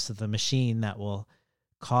the cost of the machine that will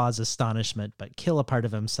cause astonishment but kill a part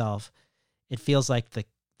of himself, it feels like the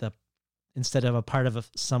instead of a part of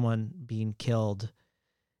someone being killed,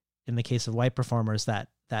 in the case of white performers, that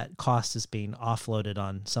cost is being offloaded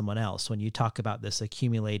on someone else. When you talk about this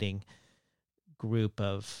accumulating group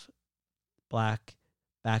of black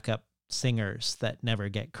backup singers that never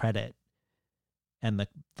get credit, and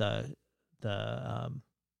the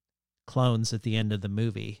clones at the end of the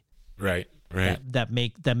movie, right, that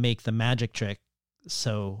make the magic trick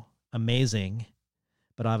so amazing,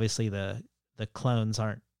 but obviously the clones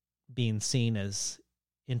aren't being seen as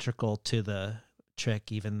integral to the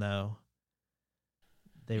trick, even though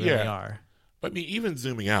they really are. I mean, even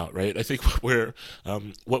zooming out, right? I think what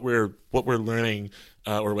we're learning,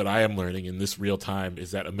 or what I am learning in this real time,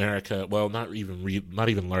 is that America, well, not even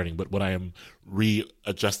learning, but what I am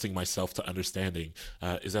readjusting myself to understanding,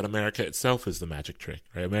 is that America itself is the magic trick,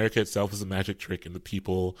 right? America itself is the magic trick, and the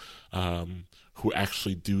people who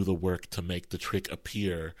actually do the work to make the trick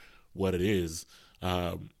appear what it is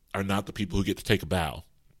are not the people who get to take a bow,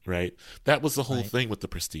 right? That was the whole thing with The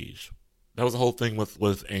Prestige. That was the whole thing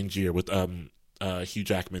with Angier, with Hugh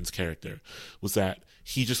Jackman's character, was that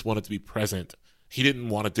he just wanted to be present. He didn't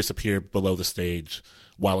want to disappear below the stage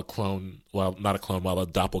while a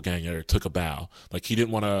doppelganger took a bow. Like he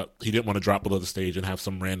didn't want to drop below the stage and have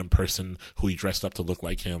some random person who he dressed up to look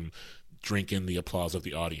like him drink in the applause of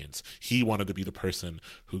the audience. He wanted to be the person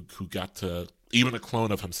who got to, even a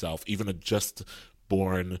clone of himself, even a just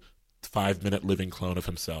born 5-minute living clone of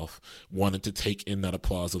himself, wanted to take in that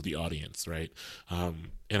applause of the audience, right? And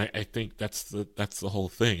I think that's the whole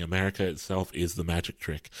thing. America itself is the magic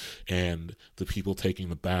trick, and the people taking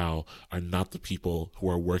the bow are not the people who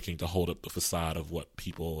are working to hold up the facade of what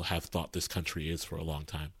people have thought this country is for a long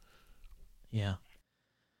time. Yeah.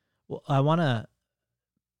 Well, I want to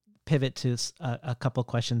pivot to a couple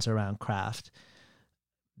questions around craft,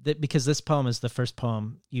 because this poem is the first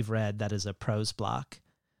poem you've read that is a prose block.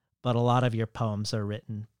 But a lot of your poems are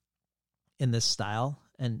written in this style.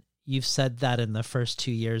 And you've said that in the first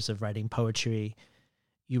 2 years of writing poetry,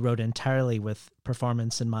 you wrote entirely with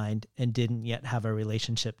performance in mind and didn't yet have a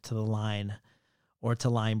relationship to the line or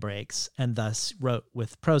to line breaks, and thus wrote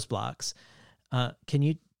with prose blocks. Can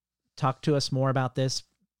you talk to us more about this,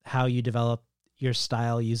 how you develop your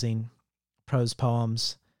style using prose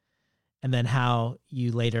poems, and then how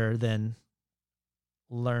you later then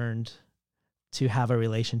learned to have a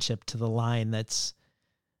relationship to the line that's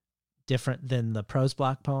different than the prose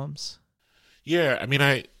block poems. Yeah, I mean,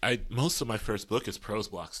 I most of my first book is prose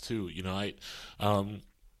blocks too. You know,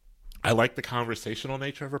 I like the conversational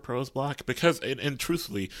nature of a prose block because, and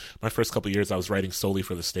truthfully, my first couple of years I was writing solely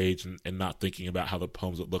for the stage and not thinking about how the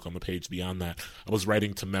poems would look on the page beyond that. I was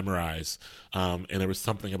writing to memorize, and there was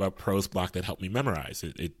something about prose block that helped me memorize.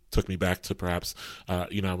 It took me back to perhaps, I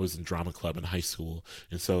was in drama club in high school,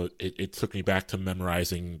 and so it took me back to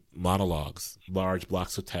memorizing monologues, large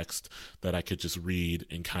blocks of text that I could just read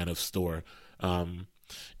and kind of store.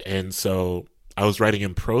 And so I was writing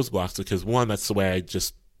in prose blocks because, one, that's the way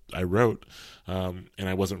I wrote, and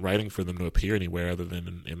I wasn't writing for them to appear anywhere other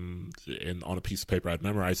than in on a piece of paper I'd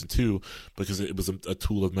memorized, and two, because it was a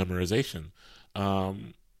tool of memorization.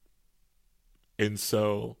 And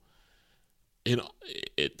so,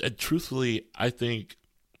 truthfully, I think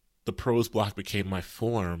the prose block became my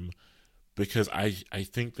form because I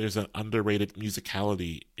think there's an underrated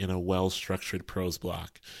musicality in a well-structured prose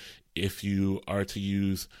block. If you are to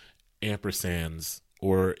use ampersands,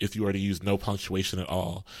 or if you are to use no punctuation at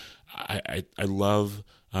all. I love,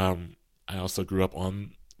 I also grew up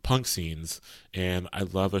on punk scenes, and I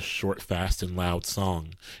love a short, fast, and loud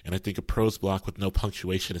song. And I think a prose block with no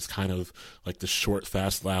punctuation is kind of like the short,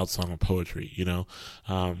 fast, loud song of poetry, you know?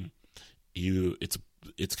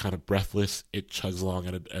 It's kind of breathless, it chugs along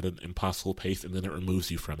at an impossible pace, and then it removes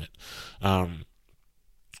you from it.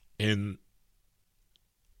 And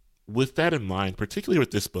with that in mind, particularly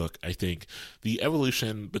with this book, I think the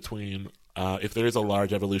evolution between, if there is a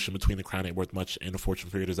large evolution between The Crown Ain't Worth Much and A Fortune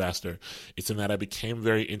for Your Disaster, it's in that I became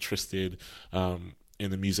very interested in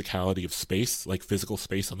the musicality of space, like physical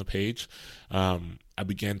space on the page. I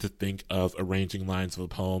began to think of arranging lines of a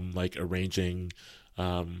poem like arranging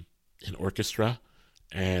an orchestra,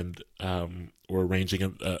 and or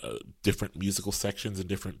arranging different musical sections and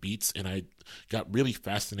different beats, and I got really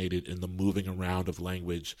fascinated in the moving around of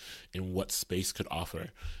language and what space could offer.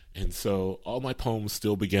 And so all my poems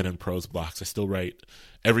still begin in prose blocks. I still write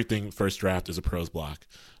everything first draft is a prose block,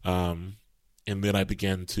 and then I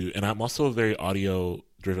began to, and I'm also a very audio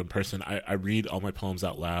driven person. I read all my poems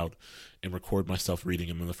out loud and record myself reading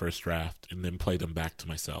them in the first draft and then play them back to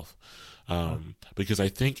myself. Because I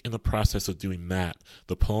think in the process of doing that,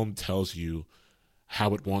 the poem tells you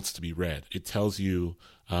how it wants to be read. It tells you,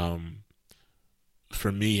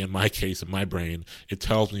 for me, in my case, in my brain, it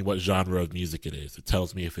tells me what genre of music it is. It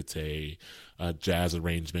tells me if it's a jazz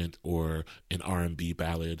arrangement or an R&B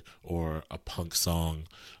ballad or a punk song.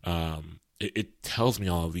 It tells me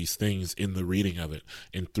all of these things in the reading of it.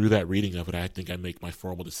 And through that reading of it, I think I make my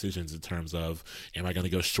formal decisions in terms of, am I going to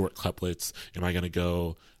go short couplets? Am I going to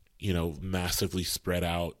go, massively spread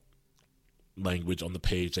out language on the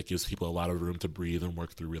page that gives people a lot of room to breathe and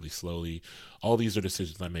work through really slowly? All these are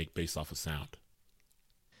decisions I make based off of sound.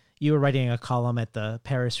 You were writing a column at the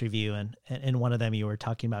Paris Review, and in one of them you were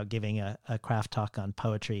talking about giving a craft talk on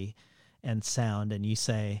poetry and sound, and you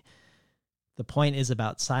say, the point is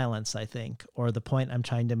about silence, I think, or the point I'm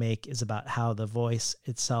trying to make is about how the voice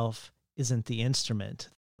itself isn't the instrument.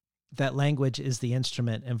 That language is the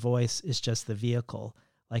instrument and voice is just the vehicle,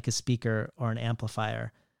 like a speaker or an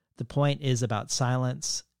amplifier. The point is about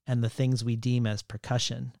silence and the things we deem as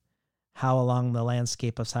percussion. How along the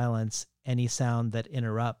landscape of silence, any sound that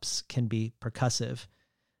interrupts can be percussive.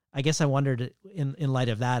 I guess I wondered in light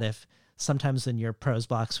of that, if sometimes in your prose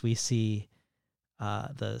blocks we see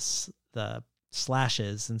the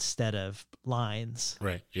slashes instead of lines.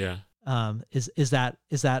 Right. Yeah. Is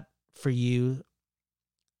that for you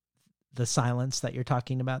the silence that you're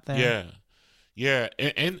talking about there? Yeah. Yeah.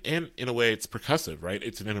 And in a way it's percussive, right?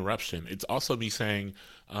 It's an interruption. It's also me saying,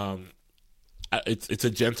 it's a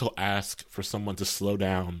gentle ask for someone to slow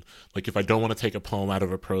down. Like if I don't want to take a poem out of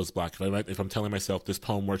a prose block, if I'm telling myself this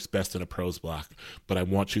poem works best in a prose block, but I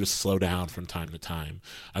want you to slow down from time to time,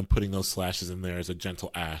 I'm putting those slashes in there as a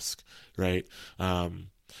gentle ask, right?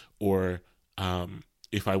 Or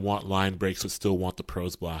if I want line breaks but still want the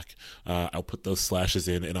prose block, I'll put those slashes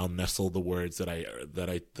in and I'll nestle the words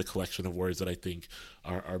the collection of words that I think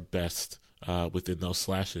are best within those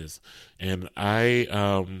slashes. And I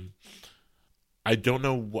don't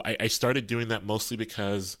know. I started doing that mostly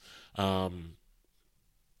because, my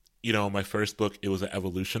first book, it was an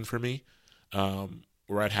evolution for me,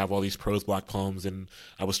 where I'd have all these prose block poems and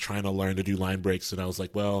I was trying to learn to do line breaks. And I was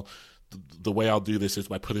like, well, the way I'll do this is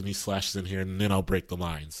by putting these slashes in here and then I'll break the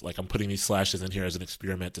lines. Like I'm putting these slashes in here as an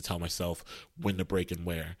experiment to tell myself when to break and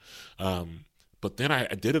where. But then I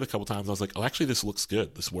did it a couple times. I was like, oh, actually this looks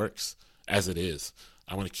good. This works as it is.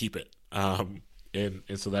 I want to keep it. And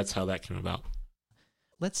so that's how that came about.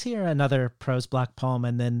 Let's hear another prose block poem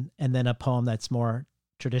and then a poem that's more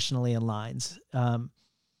traditionally in lines.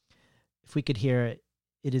 If we could hear it,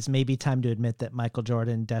 it is maybe time to admit that Michael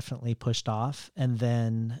Jordan definitely pushed off. And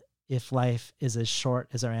then if life is as short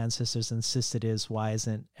as our ancestors insist it is, why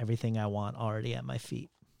isn't everything I want already at my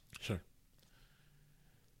feet? Sure.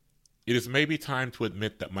 It is maybe time to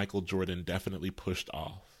admit that Michael Jordan definitely pushed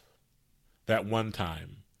off. That one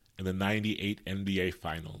time in the 98 NBA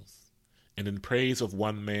Finals, and in praise of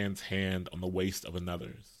one man's hand on the waist of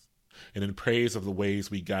another's, and in praise of the ways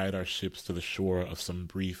we guide our ships to the shore of some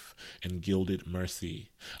brief and gilded mercy,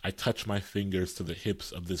 I touch my fingers to the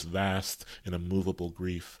hips of this vast and immovable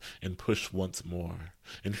grief, and push once more.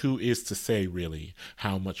 And who is to say, really,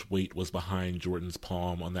 how much weight was behind Jordan's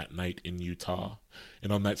palm on that night in Utah?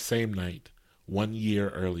 And on that same night, 1 year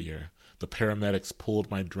earlier, the paramedics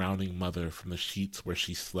pulled my drowning mother from the sheets where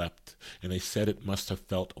she slept, and they said it must have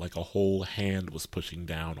felt like a whole hand was pushing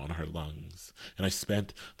down on her lungs. And I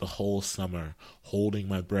spent the whole summer holding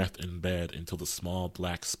my breath in bed until the small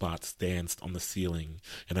black spots danced on the ceiling.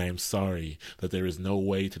 And I am sorry that there is no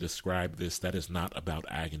way to describe this that is not about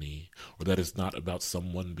agony, or that is not about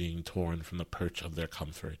someone being torn from the perch of their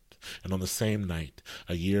comfort. And on the same night,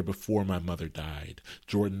 a year before my mother died,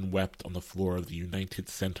 Jordan wept on the floor of the United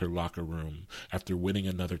Center locker room after winning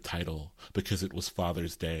another title because it was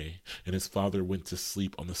Father's Day, and his father went to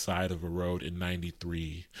sleep on the side of a road in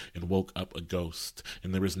 93 and woke up a ghost,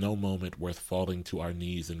 and there is no moment worth falling to our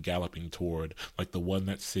knees and galloping toward like the one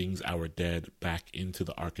that sings our dead back into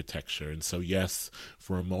the architecture. And so yes,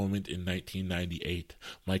 for a moment in 1998,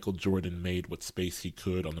 Michael Jordan made what space he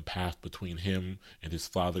could on the path between him and his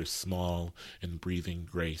father's small and breathing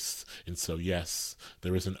grace. And so yes,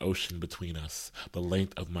 there is an ocean between us, the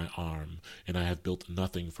length of my arm, and I have built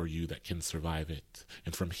nothing for you that can survive it.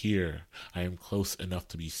 And from here, I am close enough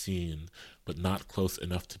to be seen, but not close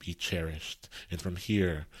enough to be cherished. And from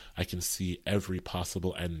here, I can see every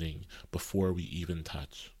possible ending before we even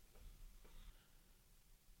touch.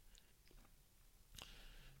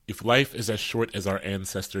 If life is as short as our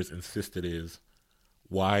ancestors insist it is,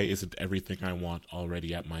 why isn't everything I want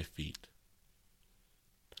already at my feet?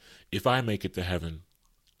 If I make it to heaven,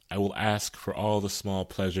 I will ask for all the small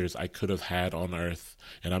pleasures I could have had on earth,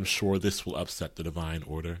 and I'm sure this will upset the divine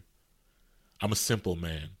order. I'm a simple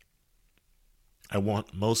man. I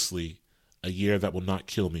want mostly a year that will not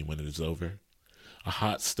kill me when it is over, a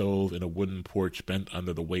hot stove and a wooden porch bent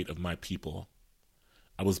under the weight of my people.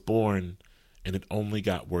 I was born, and it only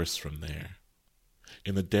got worse from there.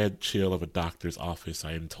 In the dead chill of a doctor's office,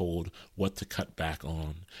 I am told what to cut back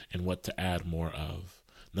on and what to add more of.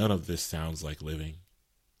 None of this sounds like living.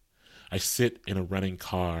 I sit in a running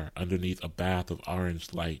car underneath a bath of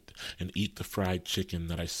orange light and eat the fried chicken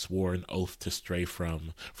that I swore an oath to stray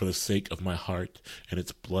from for the sake of my heart and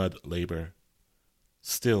its blood labor.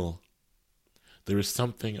 Still, there is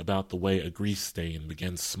something about the way a grease stain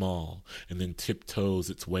begins small and then tiptoes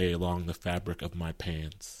its way along the fabric of my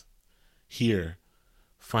pants. Here,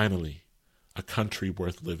 finally, a country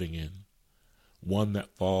worth living in. One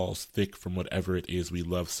that falls thick from whatever it is we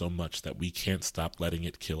love so much that we can't stop letting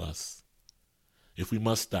it kill us. If we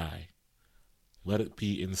must die, let it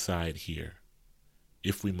be inside here.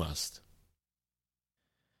 If we must.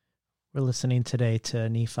 We're listening today to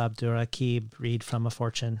Hanif Abdurraqib read from A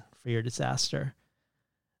Fortune for Your Disaster.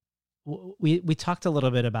 We talked a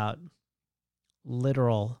little bit about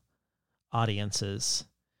literal audiences,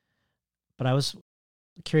 but I was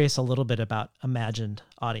curious a little bit about imagined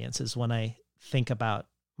audiences when I think about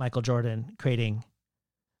Michael Jordan creating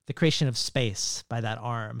the creation of space by that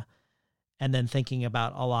arm, and then thinking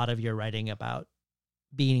about a lot of your writing about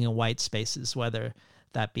being in white spaces, whether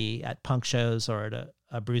that be at punk shows or at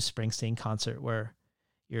a Bruce Springsteen concert where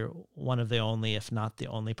you're one of the only, if not the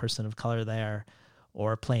only person of color there,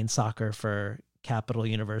 or playing soccer for Capital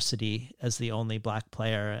University as the only black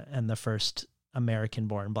player and the first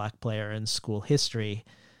American-born black player in school history,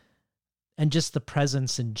 and just the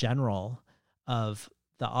presence in general of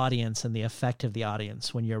the audience and the effect of the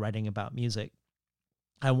audience when you're writing about music.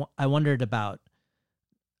 I wondered about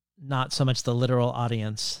not so much the literal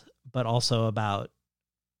audience, but also about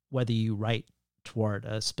whether you write toward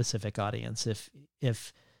a specific audience,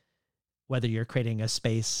 if whether you're creating a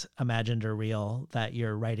space, imagined or real, that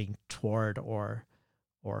you're writing toward or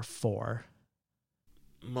for.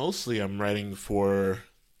 Mostly I'm writing for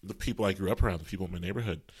the people I grew up around, the people in my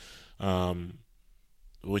neighborhood,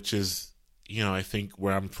 which is, I think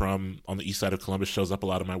where I'm from on the east side of Columbus shows up a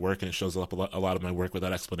lot of my work, and it shows up a lot of my work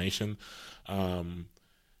without explanation. And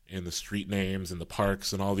and the street names and the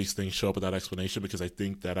parks and all these things show up without explanation, because I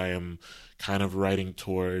think that I am kind of writing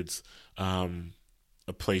towards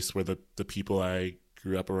a place where the people I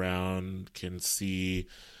grew up around can see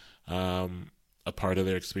a part of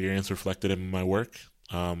their experience reflected in my work,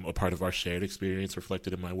 a part of our shared experience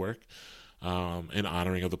reflected in my work, an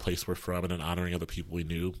honoring of the place we're from and an honoring of the people we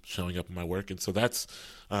knew showing up in my work. And so that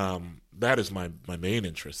is my main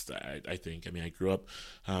interest, I think. I mean, I grew up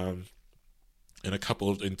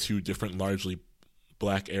in two different largely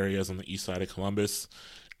black areas on the east side of Columbus,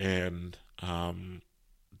 and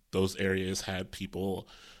those areas had people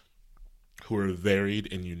who were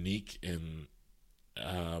varied and unique and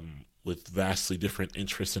with vastly different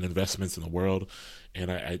interests and investments in the world.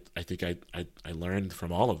 And I think I learned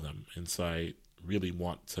from all of them. And so I really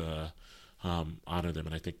want to honor them.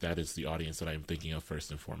 And I think that is the audience that I'm thinking of first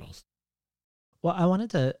and foremost. Well, I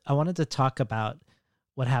wanted to talk about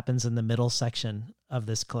what happens in the middle section of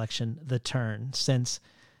this collection, the turn, since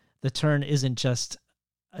the turn isn't just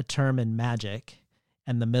a term in magic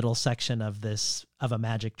and the middle section of a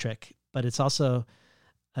magic trick, but it's also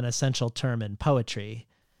an essential term in poetry.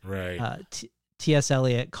 Right. T.S.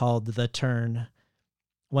 Eliot called the turn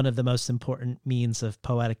one of the most important means of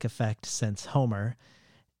poetic effect since Homer.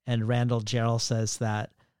 And Randall Jarrell says that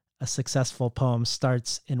a successful poem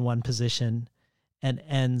starts in one position and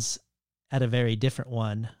ends at a very different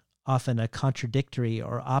one, often a contradictory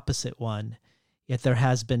or opposite one, yet there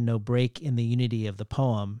has been no break in the unity of the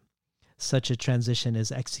poem. Such a transition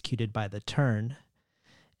is executed by the turn.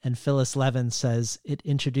 And Phyllis Levin says it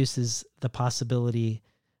introduces the possibility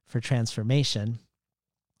for transformation.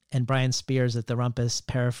 And Brian Spears at the Rumpus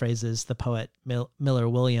paraphrases the poet Miller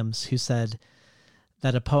Williams, who said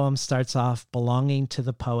that a poem starts off belonging to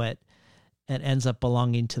the poet and ends up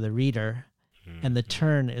belonging to the reader, and the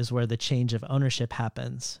turn is where the change of ownership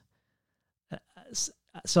happens.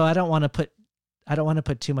 So I don't want to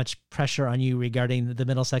put too much pressure on you regarding the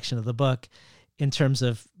middle section of the book in terms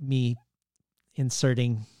of me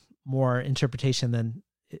inserting more interpretation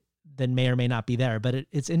than may or may not be there. But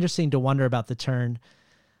it's interesting to wonder about the turn,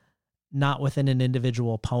 not within an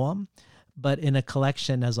individual poem, but in a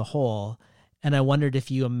collection as a whole. And I wondered if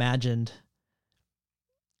you imagined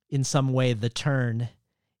in some way the turn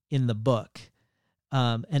in the book,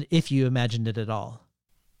 and if you imagined it at all.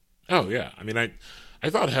 Oh, yeah. I mean, I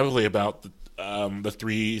thought heavily about the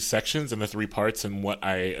three sections and the three parts and what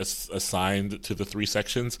I assigned to the three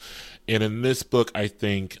sections. And in this book, I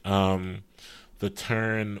think the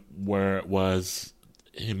turn was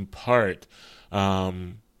in part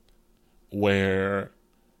where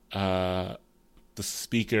the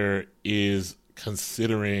speaker is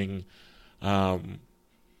considering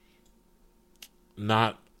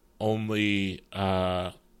not only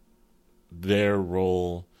their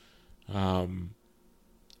role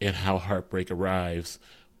in how heartbreak arrives,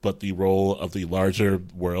 but the role of the larger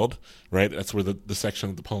world, right? That's where the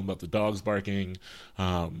section of the poem about the dogs barking,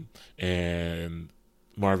 and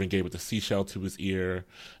Marvin Gaye with the seashell to his ear.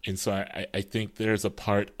 And so I think there's a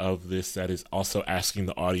part of this that is also asking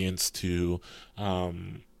the audience to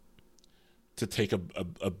take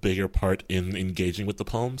a bigger part in engaging with the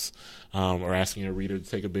poems, or asking a reader to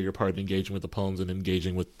take a bigger part in engaging with the poems and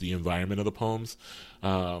engaging with the environment of the poems.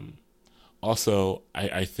 Also,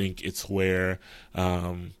 I think it's where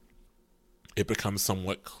it becomes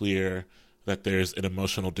somewhat clear that there's an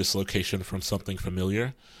emotional dislocation from something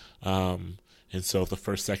familiar. And so if the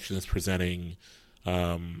first section is presenting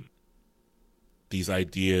these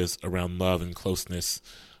ideas around love and closeness,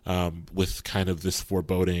 with kind of this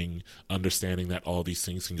foreboding understanding that all these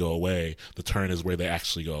things can go away, the turn is where they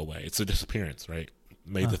actually go away. It's a disappearance, right?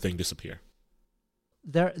 Made the thing disappear.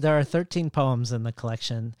 There are 13 poems in the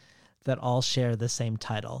collection that all share the same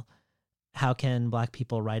title. How can Black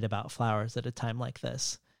people write about flowers at a time like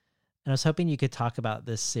this? And I was hoping you could talk about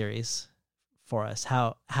this series for us,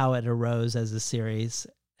 how it arose as a series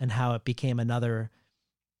and how it became another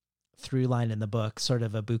through line in the book, sort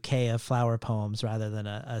of a bouquet of flower poems rather than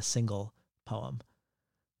a single poem.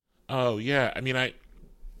 Oh, yeah. I mean,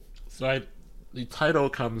 the title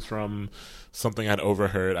comes from something I'd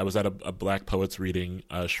overheard. I was at a Black Poets reading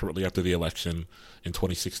shortly after the election in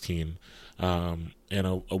 2016, and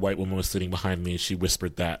a white woman was sitting behind me. She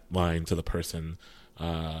whispered that line to the person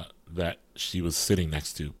that she was sitting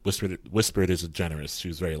next to. Whispered is generous. She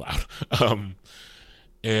was very loud.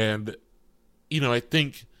 And, I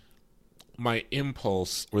think my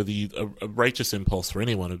impulse, or a righteous impulse for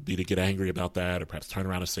anyone, would be to get angry about that or perhaps turn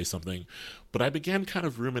around and say something. But I began kind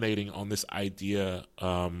of ruminating on this idea,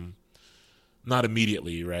 not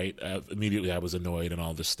immediately, right? Immediately I was annoyed and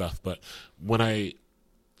all this stuff. But when I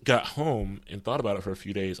got home and thought about it for a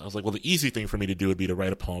few days, I was like, well, the easy thing for me to do would be to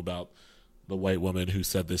write a poem about the white woman who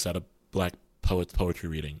said this at a black poet's poetry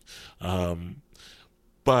reading.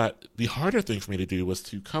 But the harder thing for me to do was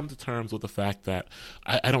to come to terms with the fact that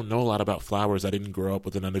I don't know a lot about flowers. I didn't grow up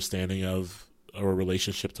with an understanding of or a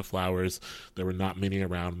relationship to flowers. There were not many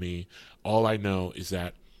around me. All I know is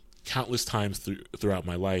that countless times throughout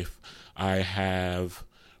my life, I have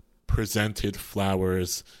presented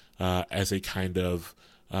flowers as a kind of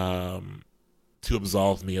to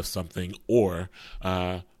absolve me of something or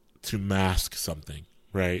to mask something,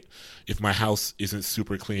 right? If my house isn't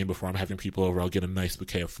super clean before I'm having people over, I'll get a nice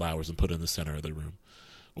bouquet of flowers and put it in the center of the room.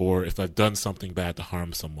 Or if I've done something bad to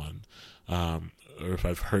harm someone, or if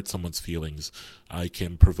I've hurt someone's feelings, I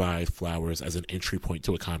can provide flowers as an entry point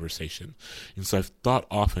to a conversation. And so I've thought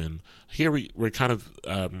often, here we're kind of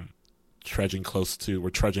trudging close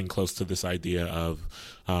to this idea of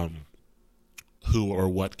who or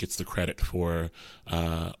what gets the credit for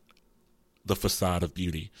the facade of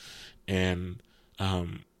beauty. And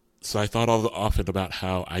so I thought often about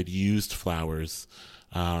how I'd used flowers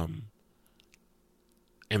in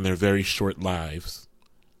their very short lives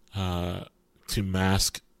to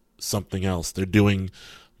mask something else. They're doing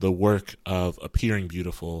the work of appearing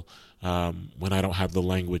beautiful when I don't have the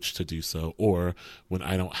language to do so, or when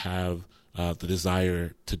I don't have the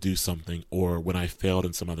desire to do something, or when I failed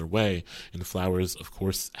in some other way. And flowers, of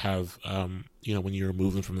course, have, when you're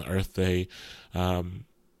moving from the earth, they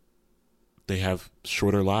have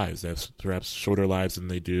shorter lives. They have perhaps shorter lives than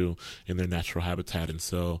they do in their natural habitat. And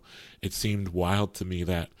so it seemed wild to me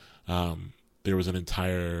that there was an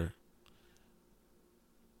entire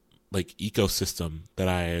ecosystem that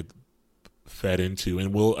I had fed into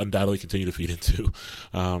and will undoubtedly continue to feed into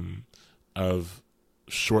of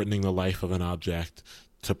shortening the life of an object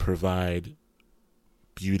to provide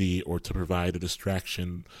beauty or to provide a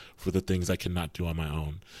distraction for the things I cannot do on my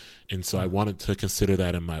own. And so I wanted to consider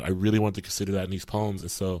that I really wanted to consider that in these poems.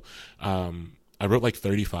 And so I wrote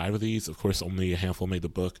 35 of these. Of course, only a handful made the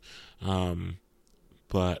book.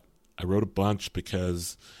 But I wrote a bunch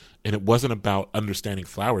because, and it wasn't about understanding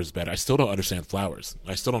flowers better. I still don't understand flowers.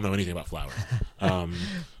 I still don't know anything about flowers.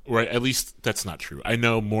 Or at least that's not true. I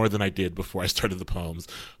know more than I did before I started the poems,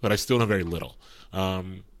 but I still know very little.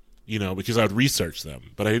 Because I would research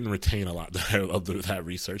them, but I didn't retain a lot of that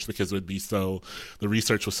research because the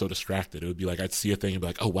research was so distracted. It would be like, I'd see a thing and be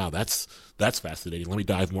like, oh wow, that's fascinating. Let me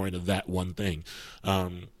dive more into that one thing. So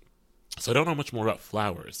I don't know much more about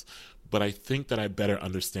flowers, but I think that I better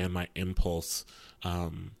understand my impulse,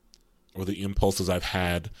 or the impulses I've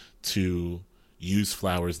had to use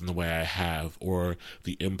flowers in the way I have, or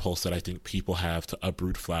the impulse that I think people have to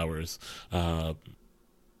uproot flowers,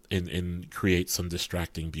 and create some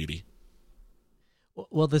distracting beauty.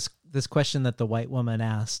 Well, this question that the white woman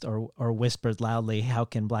asked or whispered loudly, how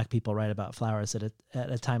can black people write about flowers at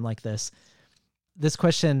a time like this? This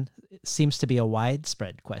question seems to be a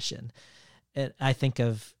widespread question. I think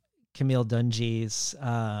of Camille Dungy's,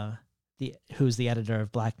 who's the editor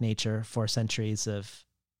of Black Nature, 4 centuries of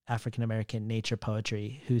African-American nature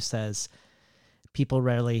poetry, who says people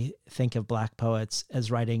rarely think of black poets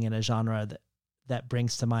as writing in a genre that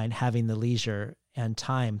brings to mind having the leisure and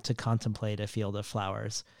time to contemplate a field of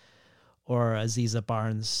flowers. Or Aziza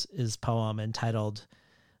Barnes' poem entitled,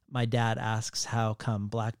 My Dad Asks How Come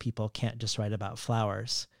Black People Can't Just Write About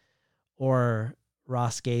Flowers. Or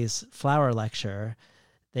Ross Gay's flower lecture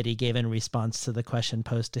that he gave in response to the question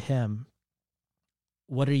posed to him,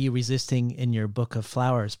 what are you resisting in your book of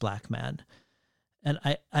flowers, black man? And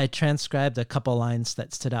I transcribed a couple lines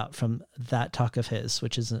that stood out from that talk of his,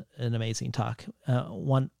 which is an amazing talk.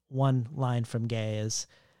 One line from Gay is,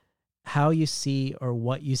 how you see or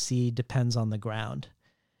what you see depends on the ground.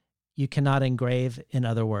 You cannot engrave, in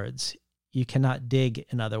other words. You cannot dig,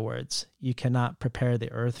 in other words. You cannot prepare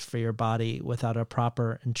the earth for your body without a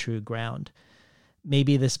proper and true ground.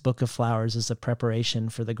 Maybe this book of flowers is a preparation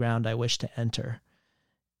for the ground I wish to enter.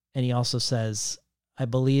 And he also says, I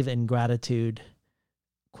believe in gratitude,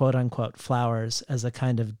 quote unquote, flowers as a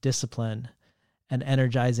kind of discipline, and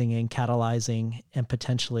energizing and catalyzing and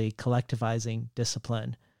potentially collectivizing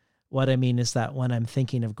discipline. What I mean is that when I'm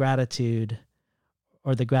thinking of gratitude,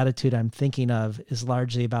 or the gratitude I'm thinking of is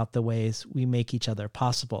largely about the ways we make each other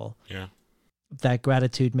possible. Yeah. That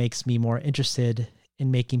gratitude makes me more interested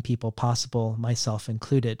in making people possible, myself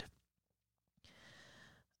included.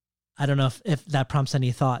 I don't know if that prompts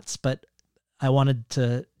any thoughts, but I wanted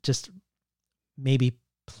to just maybe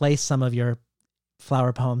place some of your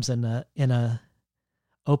flower poems in a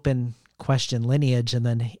open question lineage, and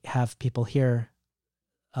then have people hear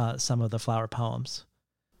some of the flower poems.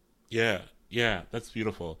 Yeah, Yeah, that's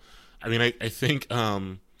beautiful. I mean, I think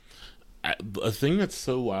a thing that's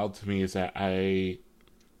so wild to me is that I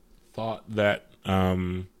thought that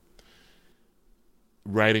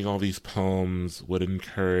writing all these poems would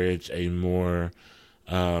encourage a more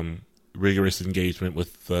rigorous engagement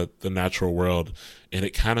with the natural world, and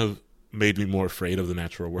it kind of made me more afraid of the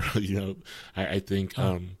natural world. You know, I think,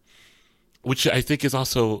 which I think is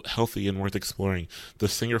also healthy and worth exploring. The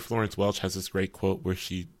singer Florence Welch has this great quote where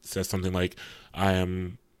she says something like,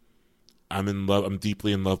 I'm in love, I'm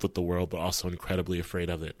deeply in love with the world, but also incredibly afraid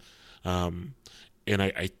of it. And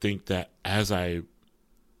I think that as I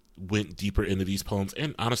went deeper into these poems,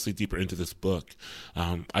 and honestly deeper into this book,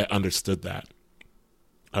 I understood that.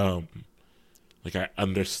 Like I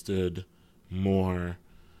understood more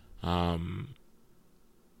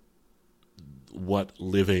what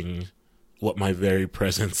my very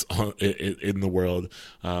presence in the world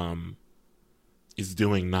is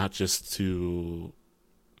doing, not just to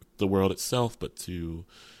the world itself, but to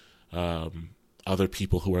other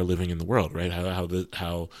people who are living in the world, right?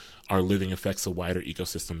 How our living affects a wider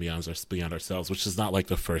ecosystem beyond ourselves, which is not like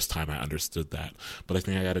the first time I understood that, but I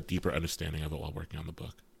think I got a deeper understanding of it while working on the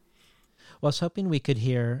book. Well, I was hoping we could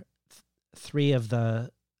hear three of the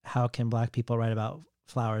How Can Black People Write About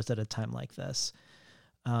Flowers at a Time Like This,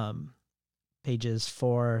 pages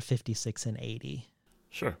 4, 56, and 80.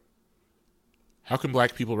 Sure. How can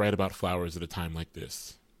black people write about flowers at a time like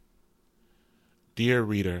this? Dear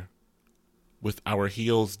reader, with our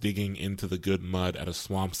heels digging into the good mud at a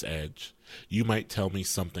swamp's edge, you might tell me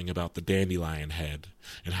something about the dandelion head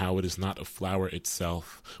and how it is not a flower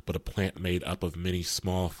itself, but a plant made up of many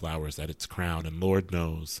small flowers at its crown. And Lord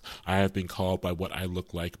knows, I have been called by what I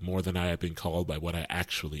look like more than I have been called by what I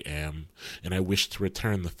actually am. And I wish to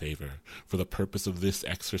return the favor for the purpose of this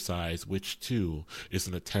exercise, which, too, is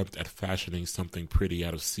an attempt at fashioning something pretty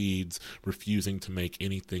out of seeds, refusing to make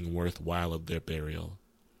anything worthwhile of their burial.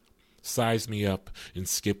 Size me up and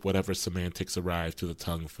skip whatever semantics arrive to the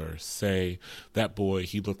tongue first. Say, that boy,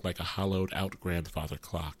 he looked like a hollowed-out grandfather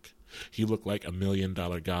clock. He looked like $1 million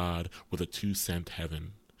God with a 2-cent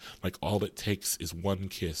heaven. Like all it takes is one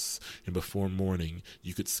kiss, and before morning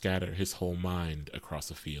you could scatter his whole mind across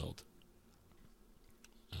a field.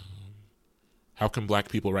 How can black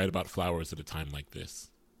people write about flowers at a time like this?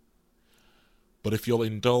 But if you'll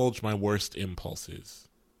indulge my worst impulses,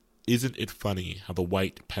 isn't it funny how the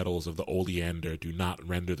white petals of the oleander do not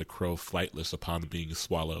render the crow flightless upon being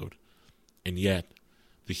swallowed, and yet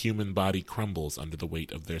the human body crumbles under the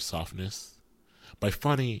weight of their softness? By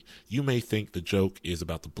funny, you may think the joke is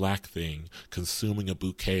about the black thing consuming a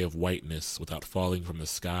bouquet of whiteness without falling from the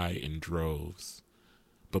sky in droves.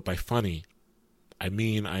 But by funny, I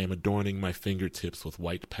mean I am adorning my fingertips with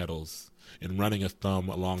white petals and running a thumb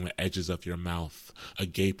along the edges of your mouth,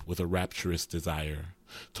 agape with a rapturous desire.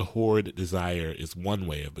 To hoard desire is one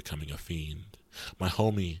way of becoming a fiend. My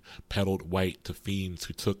homie peddled white to fiends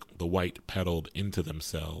who took the white peddled into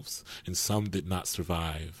themselves, and some did not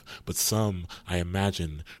survive, but some, I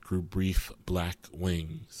imagine, grew brief black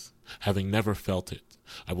wings. Having never felt it,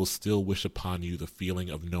 I will still wish upon you the feeling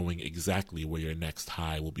of knowing exactly where your next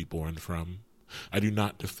high will be born from. I do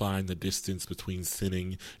not define the distance between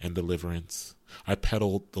sinning and deliverance. I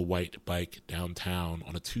pedaled the white bike downtown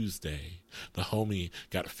on a Tuesday. The homie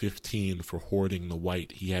got 15 for hoarding the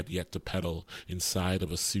white he had yet to pedal inside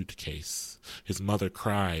of a suitcase. His mother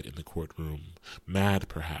cried in the courtroom, mad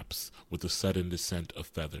perhaps with the sudden descent of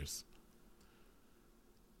feathers.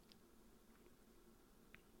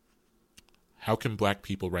 How can black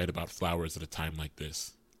people write about flowers at a time like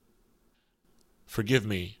this? Forgive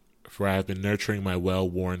me, for I have been nurturing my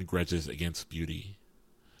well-worn grudges against beauty.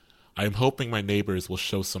 I am hoping my neighbors will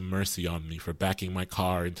show some mercy on me for backing my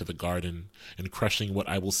car into the garden and crushing what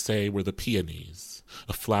I will say were the peonies,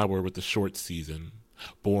 a flower with a short season,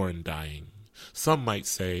 born dying. Some might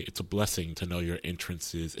say it's a blessing to know your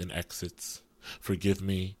entrances and exits. Forgive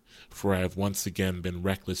me, for I have once again been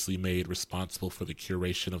recklessly made responsible for the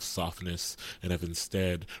curation of softness and have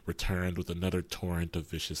instead returned with another torrent of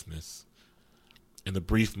viciousness. In the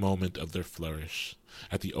brief moment of their flourish,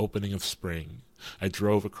 at the opening of spring, I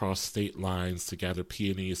drove across state lines to gather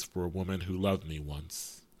peonies for a woman who loved me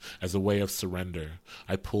once. As a way of surrender,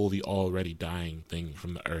 I pull the already dying thing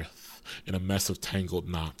from the earth in a mess of tangled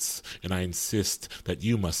knots, and I insist that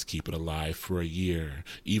you must keep it alive for a year,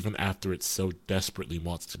 even after it so desperately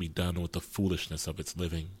wants to be done with the foolishness of its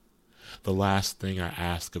living. The last thing I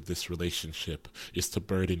ask of this relationship is to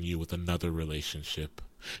burden you with another relationship.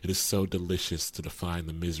 It is so delicious to define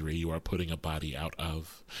the misery you are putting a body out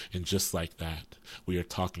of. And just like that, we are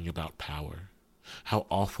talking about power. How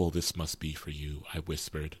awful this must be for you, I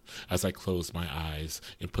whispered, as I closed my eyes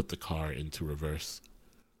and put the car into reverse.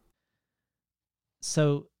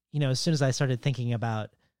 So, as soon as I started thinking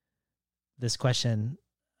about this question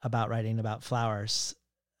about writing about flowers,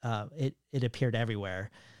 it appeared everywhere.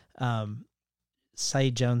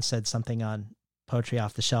 Saeed Jones said something on Poetry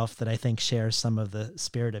Off the Shelf that I think shares some of the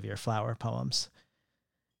spirit of your flower poems.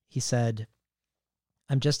 He said,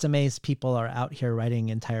 "I'm just amazed people are out here writing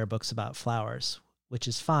entire books about flowers, which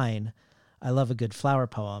is fine. I love a good flower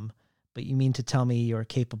poem, but you mean to tell me you're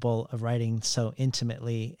capable of writing so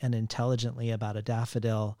intimately and intelligently about a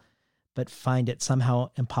daffodil, but find it somehow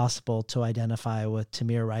impossible to identify with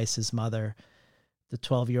Tamir Rice's mother, the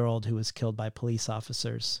 12-year-old who was killed by police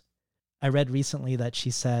officers. I read recently that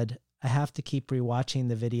she said, I have to keep rewatching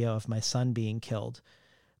the video of my son being killed.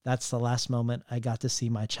 That's the last moment I got to see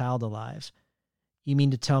my child alive. You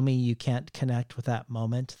mean to tell me you can't connect with that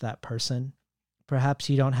moment, that person? Perhaps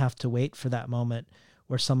you don't have to wait for that moment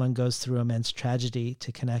where someone goes through immense tragedy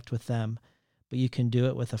to connect with them, but you can do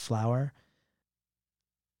it with a flower."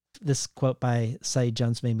 This quote by Saeed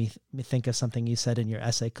Jones made me think of something you said in your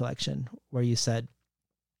essay collection, where you said,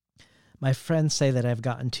 "My friends say that I've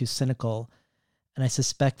gotten too cynical, and I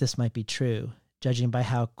suspect this might be true, judging by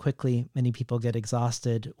how quickly many people get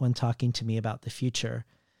exhausted when talking to me about the future.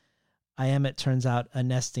 I am, it turns out, a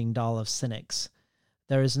nesting doll of cynics.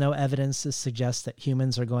 There is no evidence to suggest that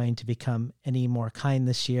humans are going to become any more kind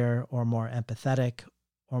this year, or more empathetic,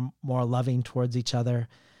 or more loving towards each other.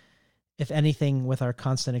 If anything, with our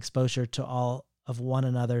constant exposure to all of one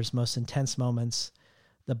another's most intense moments,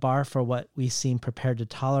 the bar for what we seem prepared to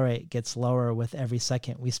tolerate gets lower with every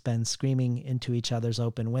second we spend screaming into each other's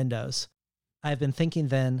open windows. I've been thinking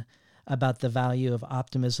then about the value of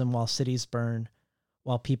optimism while cities burn,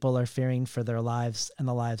 while people are fearing for their lives and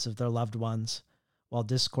the lives of their loved ones, while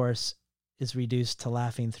discourse is reduced to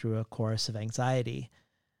laughing through a chorus of anxiety."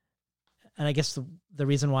 And I guess the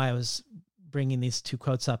reason why I was bringing these two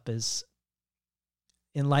quotes up is,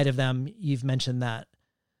 in light of them, you've mentioned that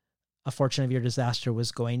A Fortune of Your Disaster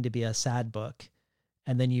was going to be a sad book,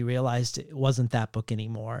 and then you realized it wasn't that book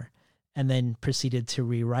anymore, and then proceeded to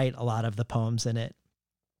rewrite a lot of the poems in it.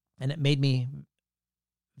 And it made me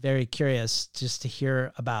very curious just to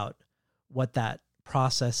hear about what that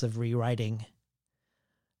process of rewriting,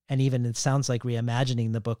 and even it sounds like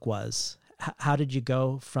reimagining the book, was. How did you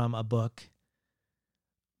go from a book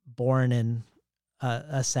born in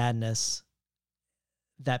a sadness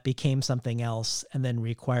that became something else and then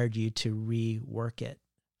required you to rework it?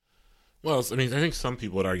 Well, I mean, I think some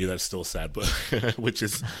people would argue that's still a sad book, which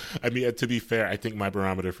is, I mean, to be fair, I think my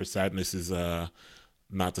barometer for sadness is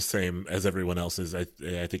not the same as everyone else's. I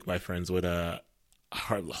think my friends would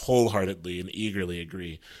wholeheartedly and eagerly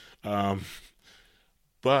agree.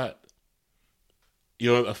 But,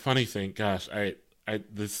 a funny thing, gosh,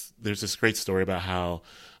 there's this great story about how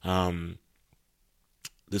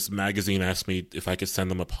this magazine asked me if I could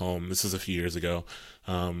send them a poem. This is a few years ago.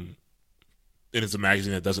 And it's a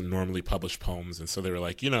magazine that doesn't normally publish poems. And so they were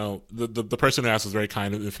like, the person who asked was very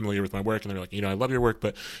kind and familiar with my work. And they were like, I love your work,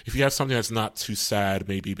 but if you have something that's not too sad,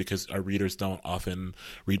 maybe because our readers don't often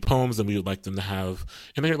read poems, then we would like them to have,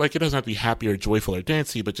 and they're like, it doesn't have to be happy or joyful or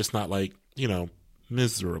dancey, but just not like,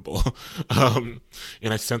 miserable. And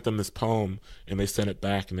I sent them this poem, and they sent it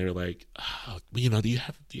back, and they were like, do you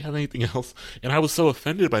have anything else? And I was so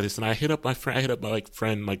offended by this, and I hit up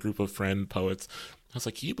my group of friend poets. I was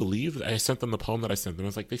like, can you believe I sent them the poem that I sent them? I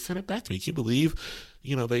was like, they sent it back to me. Can you believe,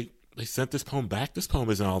 they sent this poem back? This poem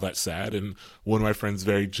isn't all that sad. And one of my friends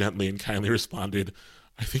very gently and kindly responded,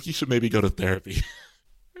 I think you should maybe go to therapy.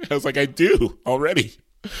 I was like, I do already.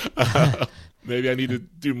 Maybe I need to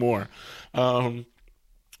do more.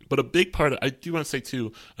 But a big part, I do want to say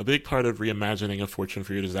too, a big part of reimagining A Fortune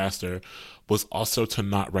for Your Disaster was also to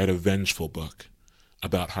not write a vengeful book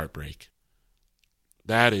about heartbreak.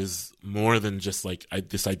 That is more than just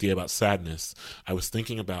this idea about sadness. I was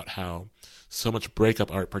thinking about how so much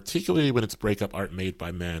breakup art, particularly when it's breakup art made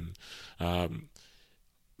by men,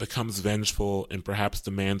 becomes vengeful and perhaps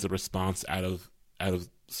demands a response out of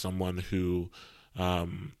someone who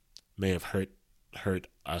may have hurt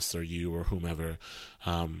us or you or whomever,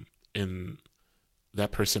 and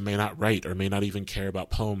that person may not write or may not even care about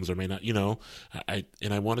poems or may not, I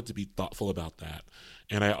wanted to be thoughtful about that.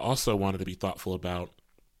 And I also wanted to be thoughtful about,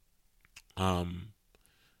 I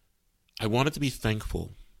wanted to be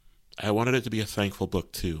thankful. I wanted it to be a thankful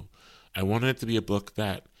book too. I wanted it to be a book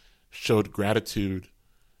that showed gratitude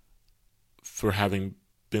for having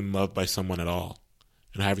been loved by someone at all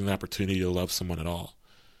and having the opportunity to love someone at all.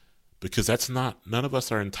 Because none of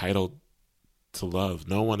us are entitled to love.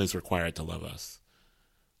 No one is required to love us.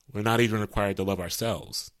 We're not even required to love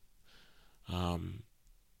ourselves. And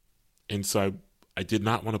so I did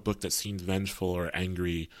not want a book that seemed vengeful or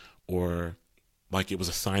angry or like it was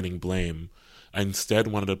assigning blame. I instead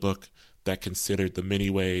wanted a book that considered the many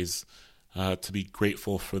ways to be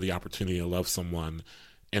grateful for the opportunity to love someone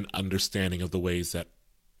and understanding of the ways that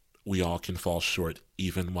we all can fall short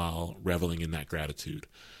even while reveling in that gratitude.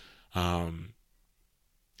 And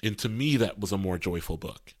to me, that was a more joyful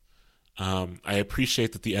book. I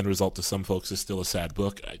appreciate that the end result to some folks is still a sad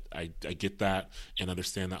book. I get that and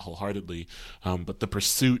understand that wholeheartedly. But the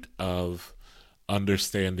pursuit of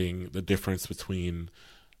understanding the difference between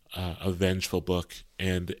a vengeful book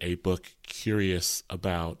and a book curious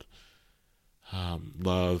about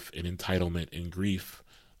love and entitlement and grief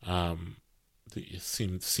it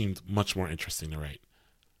seemed much more interesting to write.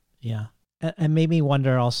 Yeah. And made me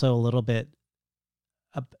wonder also a little bit.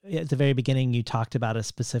 At the very beginning, you talked about a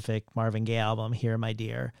specific Marvin Gaye album, Here, My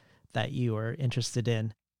Dear, that you were interested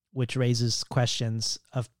in, which raises questions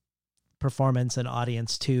of performance and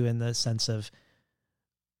audience too, in the sense of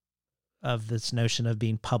this notion of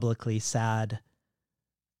being publicly sad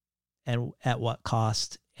and at what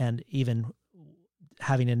cost, and even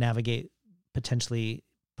having to navigate potentially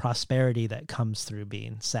prosperity that comes through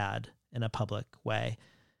being sad in a public way.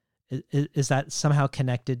 Is that somehow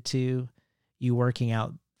connected to you working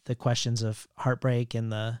out the questions of heartbreak in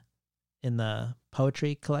the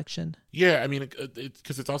poetry collection? Yeah, I mean,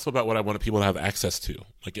 because it's also about what I wanted people to have access to,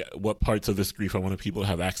 like what parts of this grief I wanted people to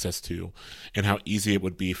have access to, and how easy it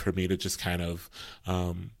would be for me to just kind of,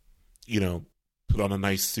 put on a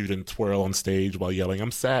nice suit and twirl on stage while yelling,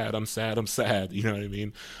 "I'm sad, I'm sad, I'm sad." You know what I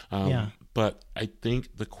mean? Yeah. But I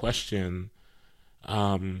think the question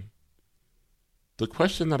that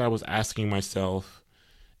I was asking myself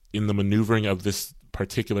in the maneuvering of this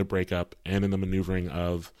particular breakup and in the maneuvering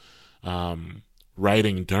of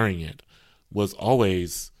writing during it was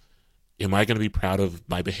always, am I going to be proud of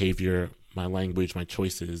my behavior, my language, my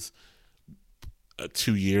choices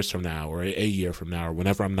 2 years from now or a year from now or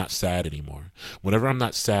whenever I'm not sad anymore? Whenever I'm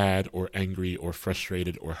not sad or angry or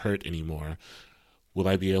frustrated or hurt anymore, will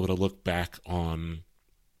I be able to look back on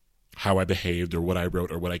how I behaved or what I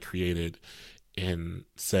wrote or what I created and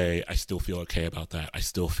say, I still feel okay about that. I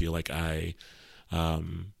still feel like I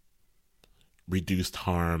reduced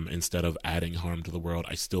harm instead of adding harm to the world.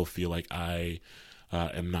 I still feel like I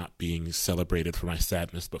am not being celebrated for my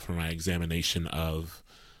sadness, but for my examination of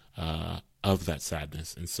that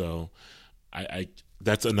sadness. And so I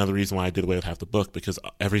that's another reason why I did away with half the book, because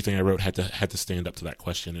everything I wrote had to stand up to that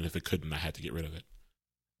question, and if it couldn't, I had to get rid of it.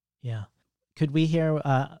 Yeah. Could we hear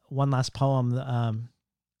one last poem?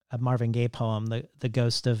 A Marvin Gaye poem. The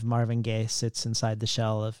ghost of Marvin Gaye sits inside the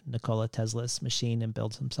shell of Nikola Tesla's machine and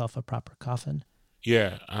builds himself a proper coffin.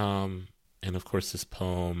 Yeah. And of course, this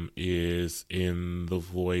poem is in the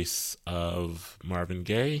voice of Marvin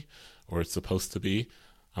Gaye, or it's supposed to be.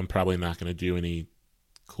 I'm probably not going to do any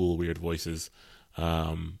cool, weird voices.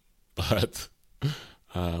 But that's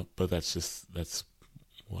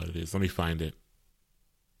what it is. Let me find it.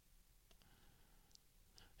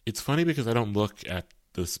 It's funny because I don't look at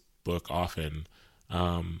this book often.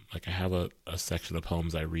 Like I have a section of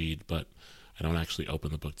poems I read, but I don't actually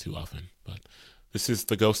open the book too often. But this is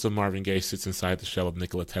The Ghost of Marvin Gaye sits inside the shell of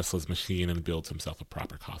Nikola Tesla's machine and builds himself a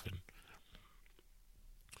proper coffin.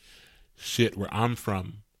 Shit, where I'm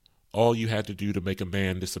from, all you had to do to make a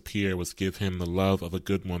man disappear was give him the love of a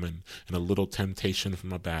good woman and a little temptation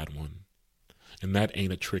from a bad one. And that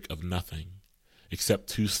ain't a trick of nothing, except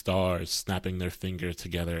two stars snapping their fingers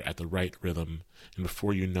together at the right rhythm, and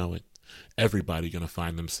before you know it, everybody gonna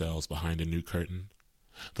find themselves behind a new curtain.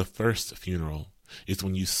 The first funeral is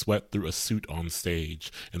when you sweat through a suit on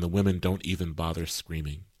stage and the women don't even bother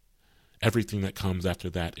screaming. Everything that comes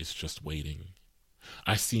after that is just waiting.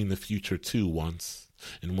 I seen the future too once,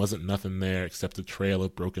 and wasn't nothing there except a trail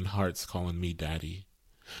of broken hearts calling me daddy.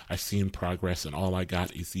 I seen progress, and all I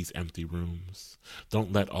got is these empty rooms.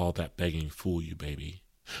 Don't let all that begging fool you, baby.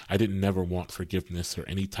 I didn't never want forgiveness or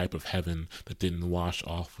any type of heaven that didn't wash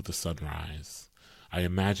off with the sunrise. I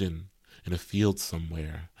imagine, in a field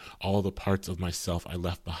somewhere, all the parts of myself I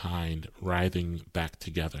left behind writhing back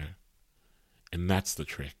together. And that's the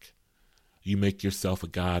trick. You make yourself a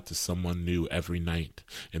god to someone new every night,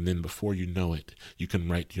 and then before you know it, you can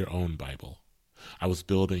write your own Bible. I was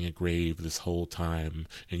building a grave this whole time,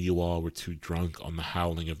 and you all were too drunk on the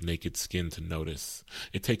howling of naked skin to notice.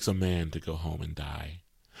 It takes a man to go home and die.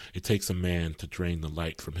 It takes a man to drain the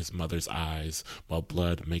light from his mother's eyes while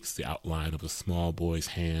blood makes the outline of a small boy's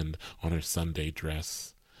hand on her Sunday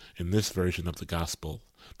dress. In this version of the gospel,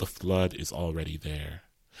 the flood is already there.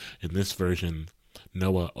 In this version,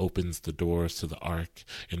 Noah opens the doors to the ark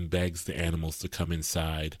and begs the animals to come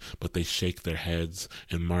inside, but they shake their heads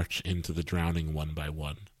and march into the drowning one by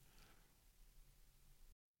one.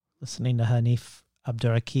 Listening to Hanif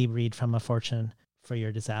Abdurraqib read from A Fortune for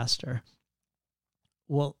Your Disaster.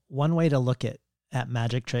 Well, one way to look at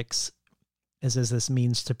magic tricks is as this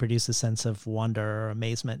means to produce a sense of wonder or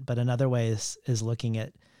amazement, but another way is looking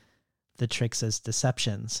at the tricks as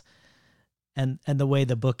deceptions. And the way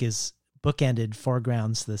the book is bookended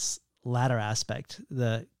foregrounds this latter aspect.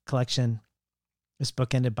 The collection is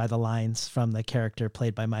bookended by the lines from the character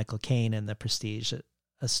played by Michael Caine in The Prestige,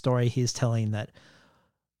 a story he's telling that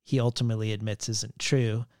he ultimately admits isn't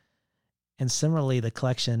true. And similarly, the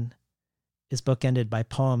collection is bookended by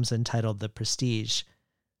poems entitled The Prestige.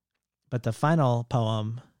 But the final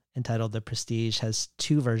poem, entitled The Prestige, has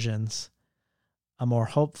two versions, a more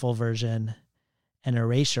hopeful version, an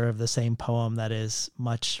erasure of the same poem that is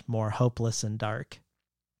much more hopeless and dark.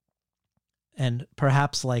 And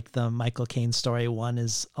perhaps like the Michael Caine story, one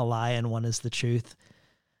is a lie and one is the truth.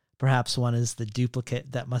 Perhaps one is the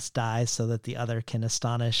duplicate that must die so that the other can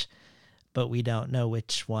astonish, but we don't know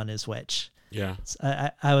which one is which. Yeah.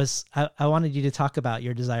 I wanted you to talk about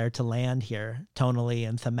your desire to land here tonally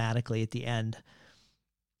and thematically at the end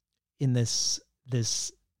in this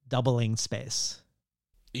doubling space.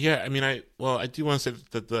 Yeah, I mean, I do want to say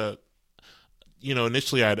that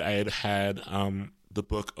initially I had the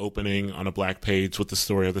book opening on a black page with the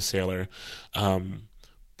story of the sailor,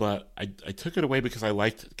 but I took it away because I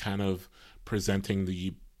liked kind of presenting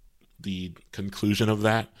the conclusion of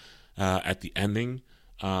that at the ending,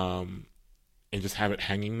 and just have it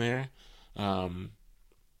hanging there. And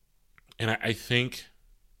I think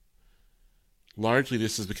largely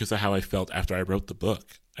this is because of how I felt after I wrote the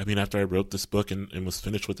book. I mean, after I wrote this book and was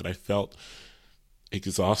finished with it, I felt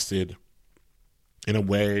exhausted in a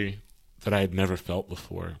way that I had never felt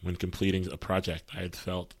before. When completing a project, I had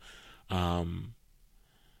felt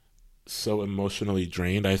so emotionally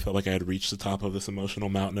drained. I felt like I had reached the top of this emotional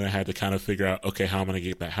mountain and I had to kind of figure out, okay, how am I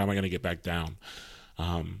going to get back down?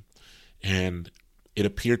 And it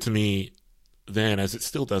appeared to me then, as it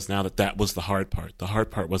still does now, that was the hard part. The hard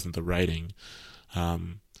part wasn't the writing.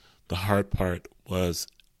 The hard part was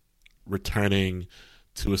returning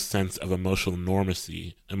to a sense of emotional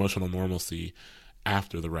normalcy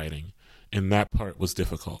after the writing. And that part was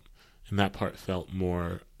difficult. And that part felt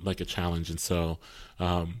more like a challenge. And so,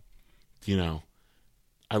 I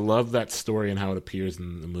love that story and how it appears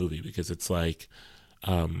in the movie, because it's like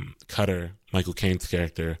Cutter, Michael Caine's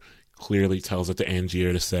character, clearly tells it to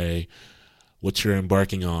Angier to say, what you're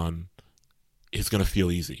embarking on is going to feel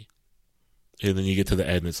easy. And then you get to the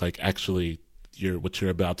end and it's like, actually, what you're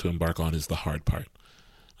about to embark on is the hard part.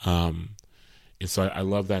 And so I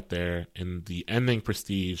love that there. In the ending,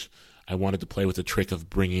 Prestige, I wanted to play with the trick of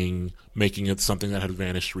making it something that had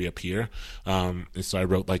vanished reappear. And so I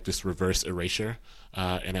wrote like this reverse erasure.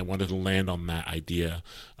 And I wanted to land on that idea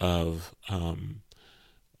of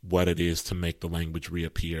what it is to make the language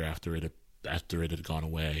reappear after it had gone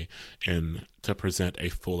away, and to present a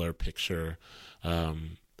fuller picture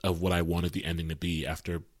of what I wanted the ending to be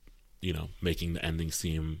after, making the ending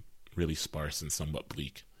seem really sparse and somewhat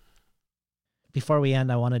bleak. Before we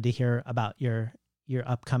end, I wanted to hear about your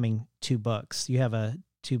upcoming 2 books. You have a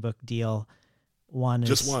 2-book deal.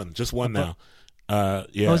 Just one now. Yeah.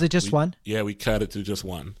 Oh, is it just one? Yeah, we cut it to just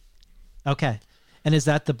one. Okay. And is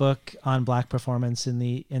that the book on Black performance in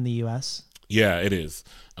the U.S.? Yeah, it is.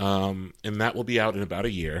 And that will be out in about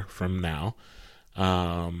a year from now.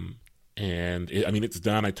 It's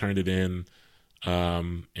done. I turned it in,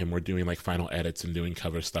 and we're doing like final edits and doing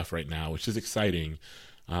cover stuff right now, which is exciting.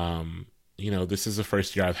 This is the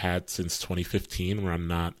first year I've had since 2015 where I'm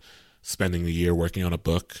not spending the year working on a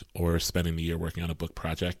book or spending the year working on a book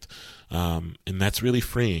project. And that's really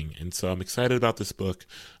freeing. And so I'm excited about this book.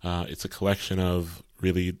 It's a collection of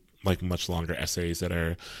really like much longer essays that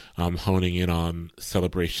are honing in on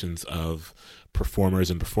celebrations of performers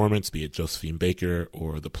and performance, be it Josephine Baker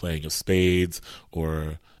or the playing of spades,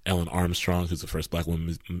 or Ellen Armstrong, who's the first Black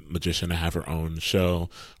woman magician to have her own show,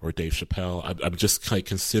 or Dave Chappelle. I'm just like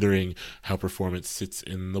considering how performance sits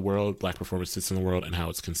in the world, Black performance sits in the world, and how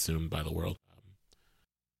it's consumed by the world.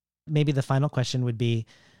 Maybe the final question would be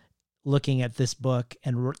looking at this book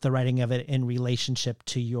and the writing of it in relationship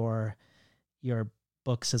to your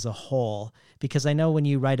books as a whole, because I know when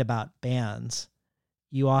you write about bands,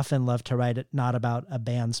 you often love to write it not about a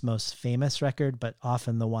band's most famous record, but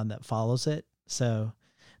often the one that follows it. So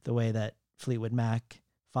the way that Fleetwood Mac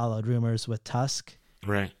followed Rumors with Tusk,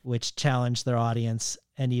 Right. which challenged their audience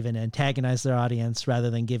and even antagonized their audience rather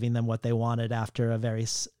than giving them what they wanted after a very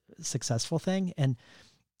successful thing. And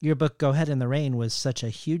your book, Go Ahead in the Rain, was such a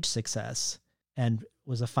huge success and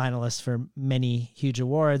was a finalist for many huge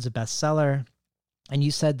awards, a bestseller. And you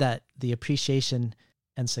said that the appreciation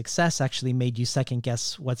and success actually made you second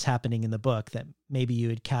guess what's happening in the book, that maybe you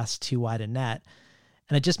had cast too wide a net.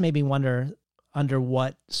 And it just made me wonder under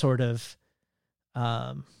what sort of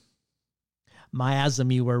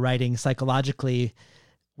miasm you were writing psychologically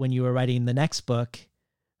when you were writing the next book,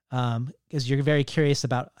 because you're very curious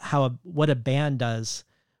about what a band does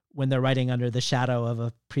when they're writing under the shadow of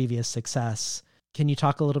a previous success. Can you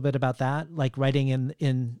talk a little bit about that? Like writing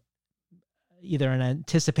in either an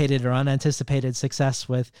anticipated or unanticipated success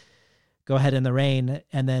with Go Ahead in the Rain,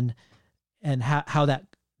 and how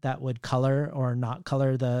that would color or not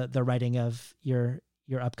color the writing of your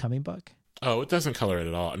upcoming book? Oh, it doesn't color it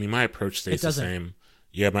at all. I mean, my approach stays the same.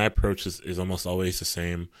 Yeah, my approach is almost always the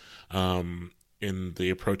same. And the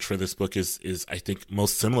approach for this book is I think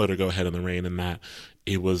most similar to Go Ahead in the Rain, in that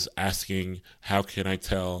it was asking, how can I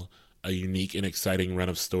tell a unique and exciting run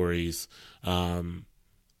of stories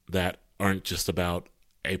that aren't just about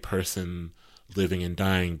a person living and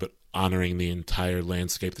dying, but honoring the entire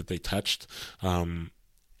landscape that they touched, and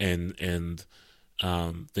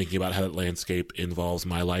thinking about how that landscape involves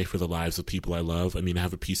my life or the lives of people I love. I mean, I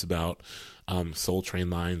have a piece about Soul Train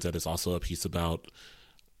Lines that is also a piece about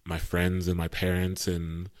my friends and my parents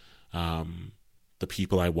and the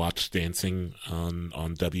people I watched dancing on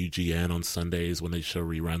WGN on Sundays when they show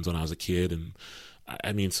reruns when I was a kid. And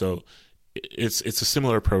I mean, so it's a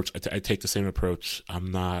similar approach. I take the same approach.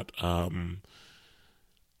 I'm not, I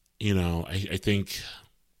think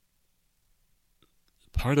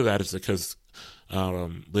part of that is because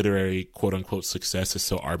literary quote unquote success is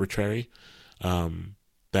so arbitrary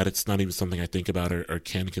that it's not even something I think about or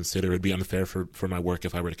can consider. It'd be unfair for my work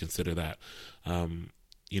if I were to consider that. I'm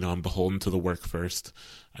beholden to the work first.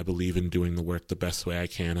 I believe in doing the work the best way I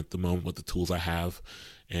can at the moment with the tools I have,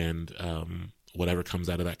 and whatever comes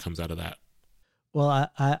out of that comes out of that. Well,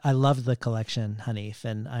 I love the collection, Hanif,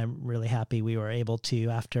 and I'm really happy we were able to,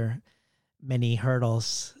 after many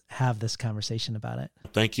hurdles, have this conversation about it.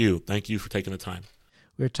 Thank you. Thank you for taking the time.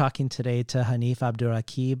 We're talking today to Hanif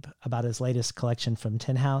Abdurraqib about his latest collection from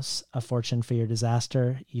Tin House, A Fortune for Your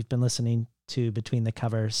Disaster. You've been listening to Between the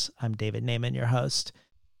Covers. I'm David Naiman, your host.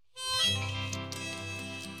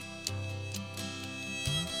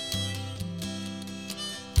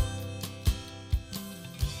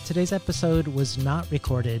 Today's episode was not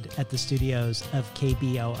recorded at the studios of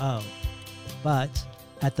KBOO, but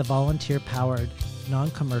at the volunteer-powered,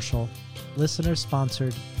 non-commercial,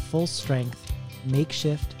 listener-sponsored, full-strength,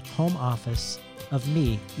 makeshift home office of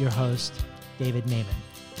me, your host, David Naiman.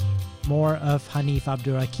 More of Hanif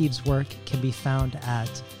Abdurraqib's work can be found at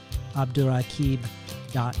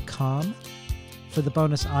abdurraqib.com. For the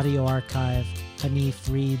bonus audio archive,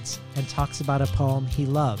 Hanif reads and talks about a poem he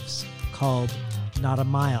loves called Not a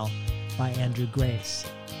Mile by Andrew Grace.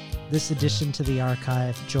 This addition to the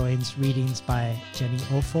archive joins readings by Jenny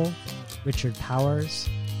Ophel, Richard Powers,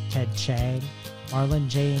 Ted Chang, Marlon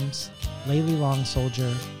James, Layli Long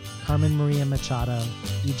Soldier, Carmen Maria Machado,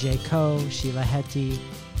 E.J. Koh, Sheila Heti,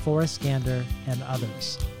 Forrest Gander, and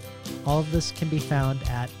others. All of this can be found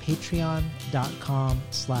at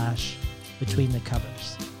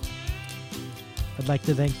patreon.com/betweenthecovers. I'd like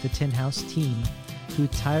to thank the Tin House team, who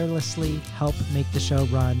tirelessly help make the show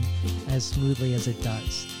run as smoothly as it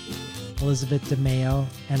does. Elizabeth DeMeo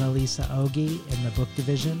and Elisa Ogi in the book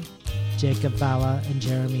division, Jacob Bala and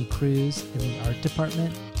Jeremy Cruz in the art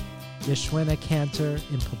department, Yashwina Cantor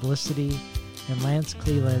in publicity, and Lance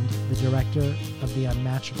Cleland, the director of the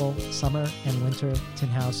unmatchable Summer and Winter Tin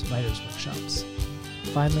House Writers Workshops.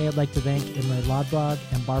 Finally, I'd like to thank Imre Lodbrog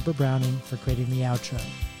and Barbara Browning for creating the outro.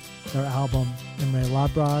 Their album, Imre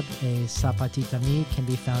Lodbrog, A Sapatita Mi, can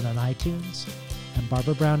be found on iTunes, and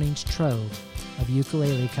Barbara Browning's trove of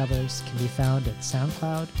ukulele covers can be found at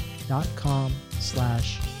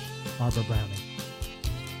soundcloud.com/Barbara Browning.